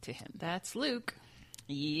luck to him. That's Luke.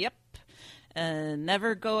 Yep.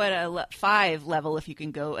 Never go at a 5 level if you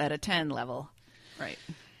can go at a 10 level. Right.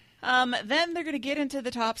 Then they're going to get into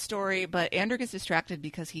the top story, but Andrew gets distracted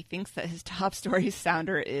because he thinks that his top story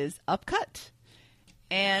sounder is Upcut.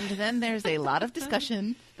 And then there's a lot of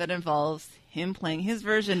discussion that involves him playing his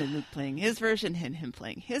version and Luke playing his version and him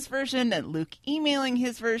playing his version and Luke emailing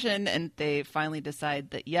his version. And they finally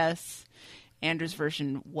decide that, yes, Andrew's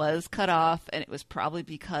version was cut off, and it was probably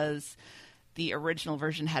because the original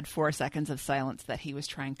version had 4 seconds of silence that he was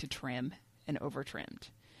trying to trim and over-trimmed.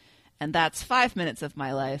 And that's 5 minutes of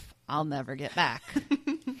my life I'll never get back.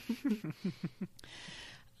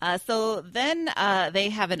 So then they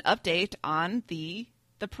have an update on the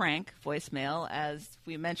prank voicemail, as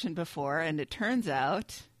we mentioned before, and it turns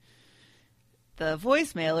out the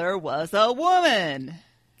voicemailer was a woman.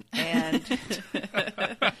 And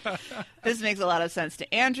this makes a lot of sense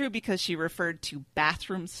to Andrew because she referred to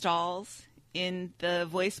bathroom stalls in the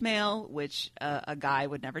voicemail, which a guy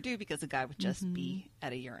would never do because a guy would just be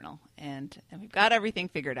at a urinal. And we've got everything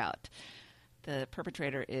figured out. The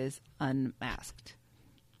perpetrator is unmasked.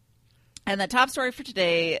 And the top story for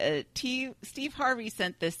today, Steve Harvey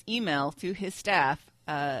sent this email to his staff,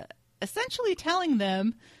 essentially telling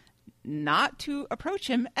them not to approach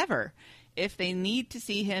him ever. If they need to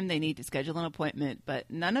see him, they need to schedule an appointment, but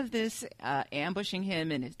none of this ambushing him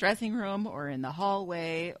in his dressing room or in the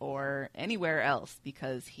hallway or anywhere else,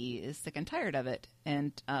 because he is sick and tired of it.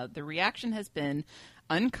 And the reaction has been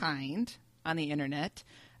unkind on the internet.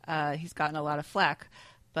 He's gotten a lot of flack,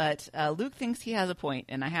 but Luke thinks he has a point,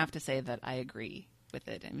 and I have to say that I agree with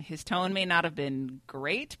it. I mean, his tone may not have been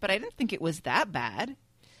great, but I didn't think it was that bad.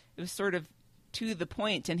 It was sort of to the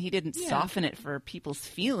point, and he didn't soften it for people's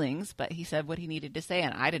feelings, but he said what he needed to say,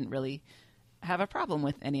 and I didn't really have a problem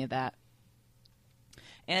with any of that.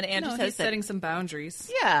 And Andrew says he's setting some boundaries.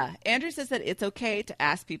 Yeah, Andrew says that it's okay to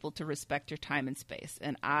ask people to respect your time and space,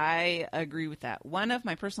 and I agree with that. One of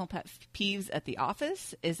my personal pet peeves at the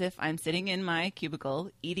office is if I'm sitting in my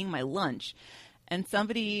cubicle eating my lunch, and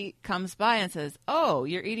somebody comes by and says, "Oh,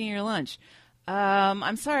 you're eating your lunch.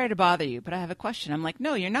 I'm sorry to bother you, but I have a question." I'm like,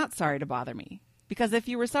 no, you're not sorry to bother me. Because if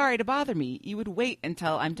you were sorry to bother me, you would wait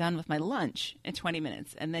until I'm done with my lunch in 20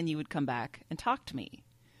 minutes, and then you would come back and talk to me.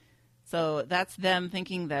 So that's them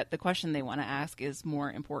thinking that the question they want to ask is more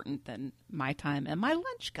important than my time and my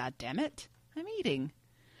lunch, goddammit. I'm eating.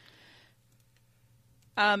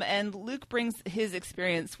 And Luke brings his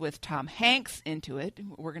experience with Tom Hanks into it.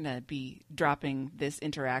 We're going to be dropping this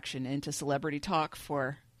interaction into celebrity talk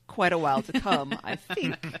for quite a while to come, I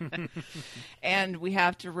think. And we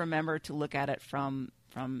have to remember to look at it from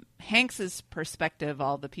Hanks's perspective.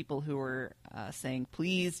 All the people who were saying,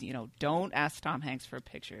 please, don't ask Tom Hanks for a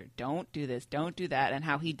picture, don't do this, don't do that, and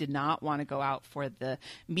how he did not want to go out for the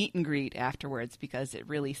meet and greet afterwards because it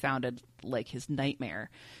really sounded like his nightmare,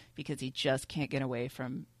 because he just can't get away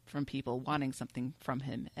from people wanting something from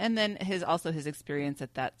him. And then his experience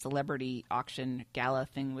at that celebrity auction gala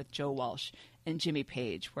thing with Joe Walsh and Jimmy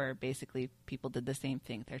Page, where basically people did the same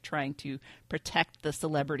thing. They're trying to protect the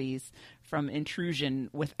celebrities from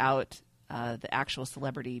intrusion without the actual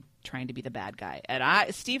celebrity trying to be the bad guy.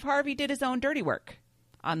 And Steve Harvey did his own dirty work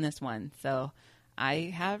on this one, so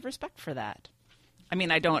I have respect for that. I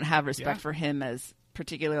mean, I don't have respect for him as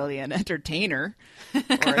particularly an entertainer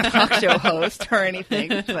or a talk show host or anything,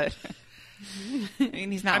 but I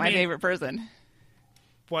mean, he's not my favorite person.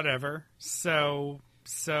 Whatever. So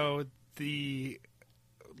the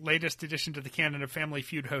latest addition to the canon of Family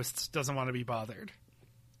Feud hosts doesn't want to be bothered.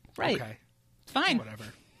 Right. Okay. It's fine. Whatever.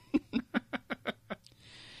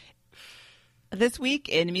 This week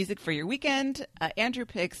in Music for Your Weekend, Andrew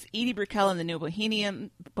picks Edie Brickell and the New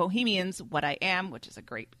Bohemians, What I Am, which is a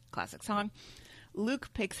great classic song. Luke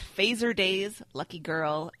picks Phaser Days, Lucky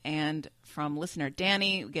Girl, and from listener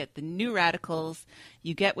Danny, we get the New Radicals,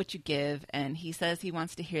 You Get What You Give, and he says he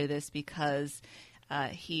wants to hear this because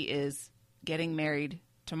he is getting married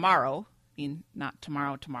tomorrow. I mean, not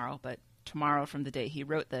tomorrow, but tomorrow from the day he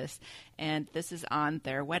wrote this, and this is on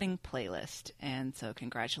their wedding playlist, and so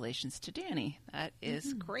congratulations to Danny. That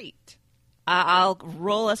is great. I'll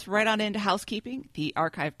roll us right on into housekeeping. The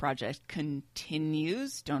archive project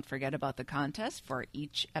continues. Don't forget about the contest. For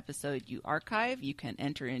each episode you archive, you can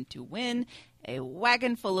enter in to win a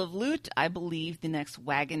wagon full of loot. I believe the next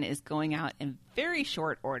wagon is going out in very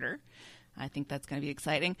short order. I think that's going to be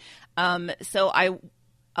exciting.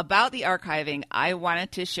 About the archiving, I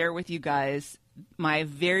wanted to share with you guys my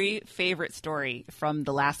very favorite story from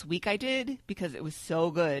the last week I did, because it was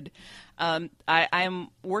so good. I'm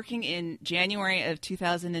working in January of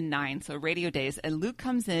 2009, so Radio Days, and Luke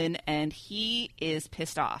comes in and he is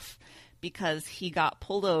pissed off because he got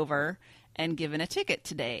pulled over and given a ticket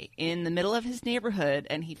today in the middle of his neighborhood,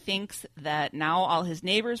 and he thinks that now all his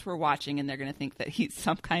neighbors were watching and they're going to think that he's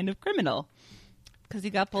some kind of criminal because he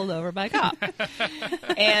got pulled over by a cop.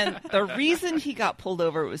 And the reason he got pulled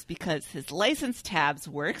over was because his license tabs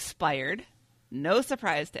were expired. No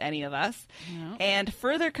surprise to any of us. No. And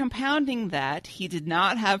further compounding that, he did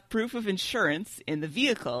not have proof of insurance in the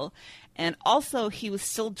vehicle, and also he was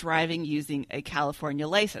still driving using a California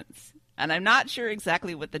license. And I'm not sure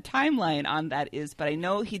exactly what the timeline on that is, but I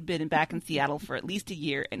know he'd been back in Seattle for at least a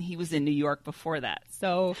year, and he was in New York before that.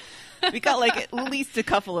 So we got like at least a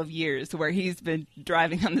couple of years where he's been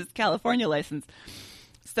driving on this California license.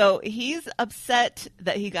 So he's upset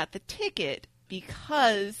that he got the ticket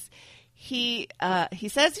because he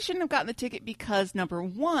says he shouldn't have gotten the ticket because, number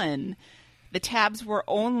one, the tabs were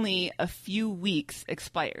only a few weeks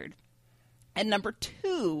expired. And number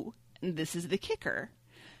two, and this is the kicker,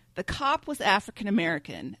 the cop was African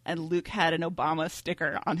American, and Luke had an Obama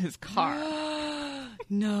sticker on his car.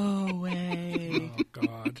 No way. Oh,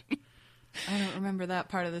 God. I don't remember that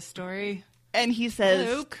part of the story. And he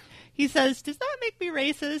says, He says, "Does that make me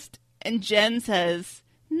racist?" And Jen says,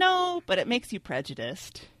 "No, but it makes you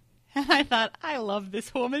prejudiced." And I thought, I love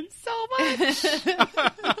this woman so much.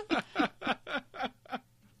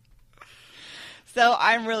 So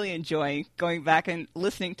I'm really enjoying going back and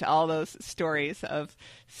listening to all those stories of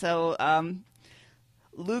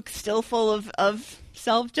Luke's still full of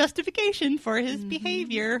self-justification for his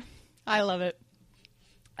behavior. I love it.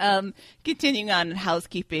 Continuing on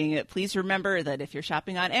housekeeping, please remember that if you're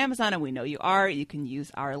shopping on Amazon, and we know you are, you can use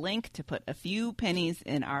our link to put a few pennies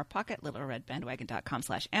in our pocket,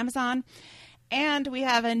 littleredbandwagon.com/Amazon. And we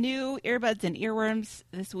have a new Earbuds and Earworms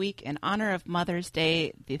this week in honor of Mother's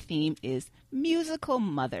Day. The theme is Musical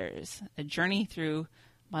Mothers, a journey through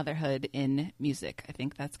motherhood in music. I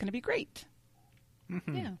think that's going to be great.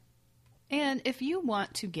 Mm-hmm. Yeah. And if you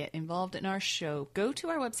want to get involved in our show, go to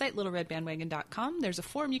our website, littleredbandwagon.com. There's a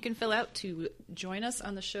form you can fill out to join us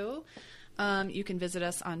on the show. You can visit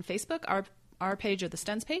us on Facebook, our page or the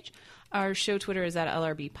Stens page. Our show Twitter is at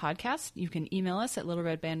LRB Podcast. You can email us at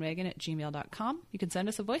littleredbandwagon@gmail.com. You can send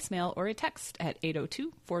us a voicemail or a text at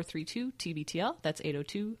 802-432-TBTL. That's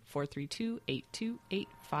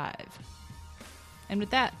 802-432-8285. And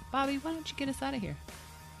with that, Bobby, why don't you get us out of here?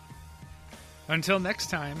 Until next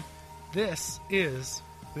time, this is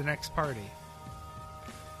The Next Party.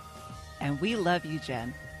 And we love you,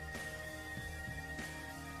 Jen.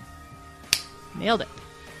 Nailed it.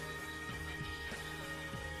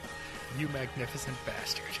 You magnificent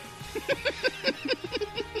bastard.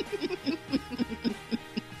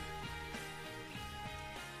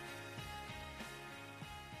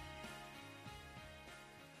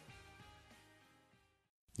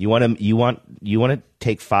 You want to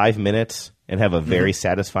take 5 minutes and have a very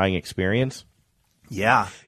satisfying experience? Yeah.